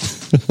 really.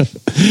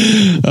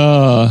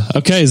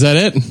 Okay, is that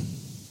it?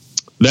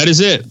 That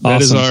is it. Awesome.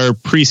 That is our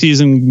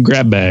preseason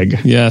grab bag.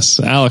 Yes,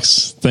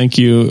 Alex, thank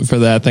you for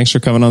that. Thanks for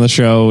coming on the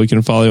show. We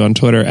can follow you on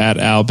Twitter at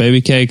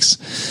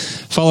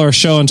AlBabyCakes. Follow our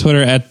show on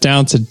Twitter at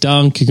Down to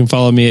Dunk. You can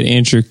follow me at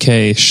Andrew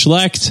K.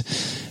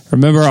 Schlecht.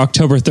 Remember,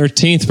 October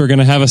 13th, we're going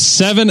to have a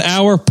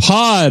 7-hour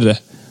pod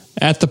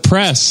at the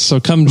press. So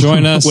come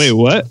join us. Wait,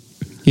 what?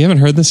 You haven't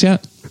heard this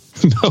yet?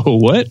 No,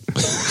 what?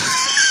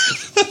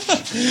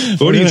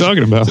 What are you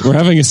talking about? We're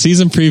having a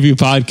season preview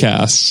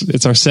podcast.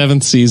 It's our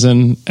 7th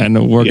season,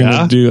 and we're going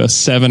to do a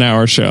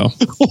 7-hour show.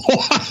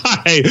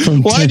 Why?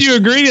 Why'd you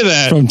agree to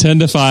that? From 10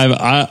 to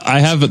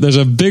 5. There's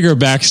a bigger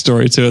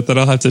backstory to it that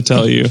I'll have to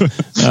tell you.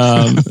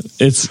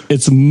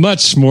 It's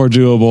much more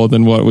doable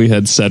than what we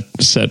had set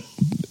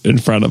in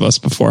front of us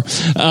before.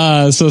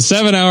 So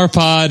 7-hour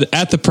pod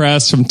at the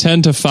press from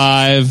 10 to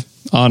 5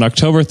 on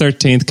October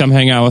 13th. Come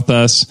hang out with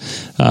us.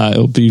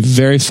 It'll be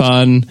very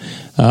fun.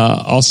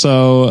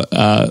 Also,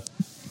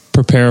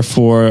 prepare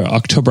for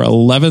October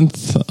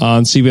 11th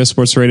on CBS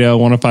Sports Radio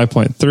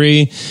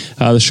 105.3.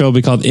 The show will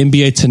be called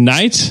NBA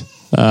Tonight.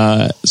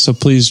 So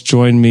please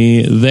join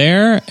me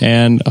there.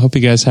 And I hope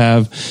you guys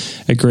have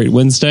a great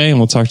Wednesday. And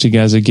we'll talk to you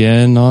guys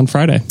again on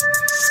Friday.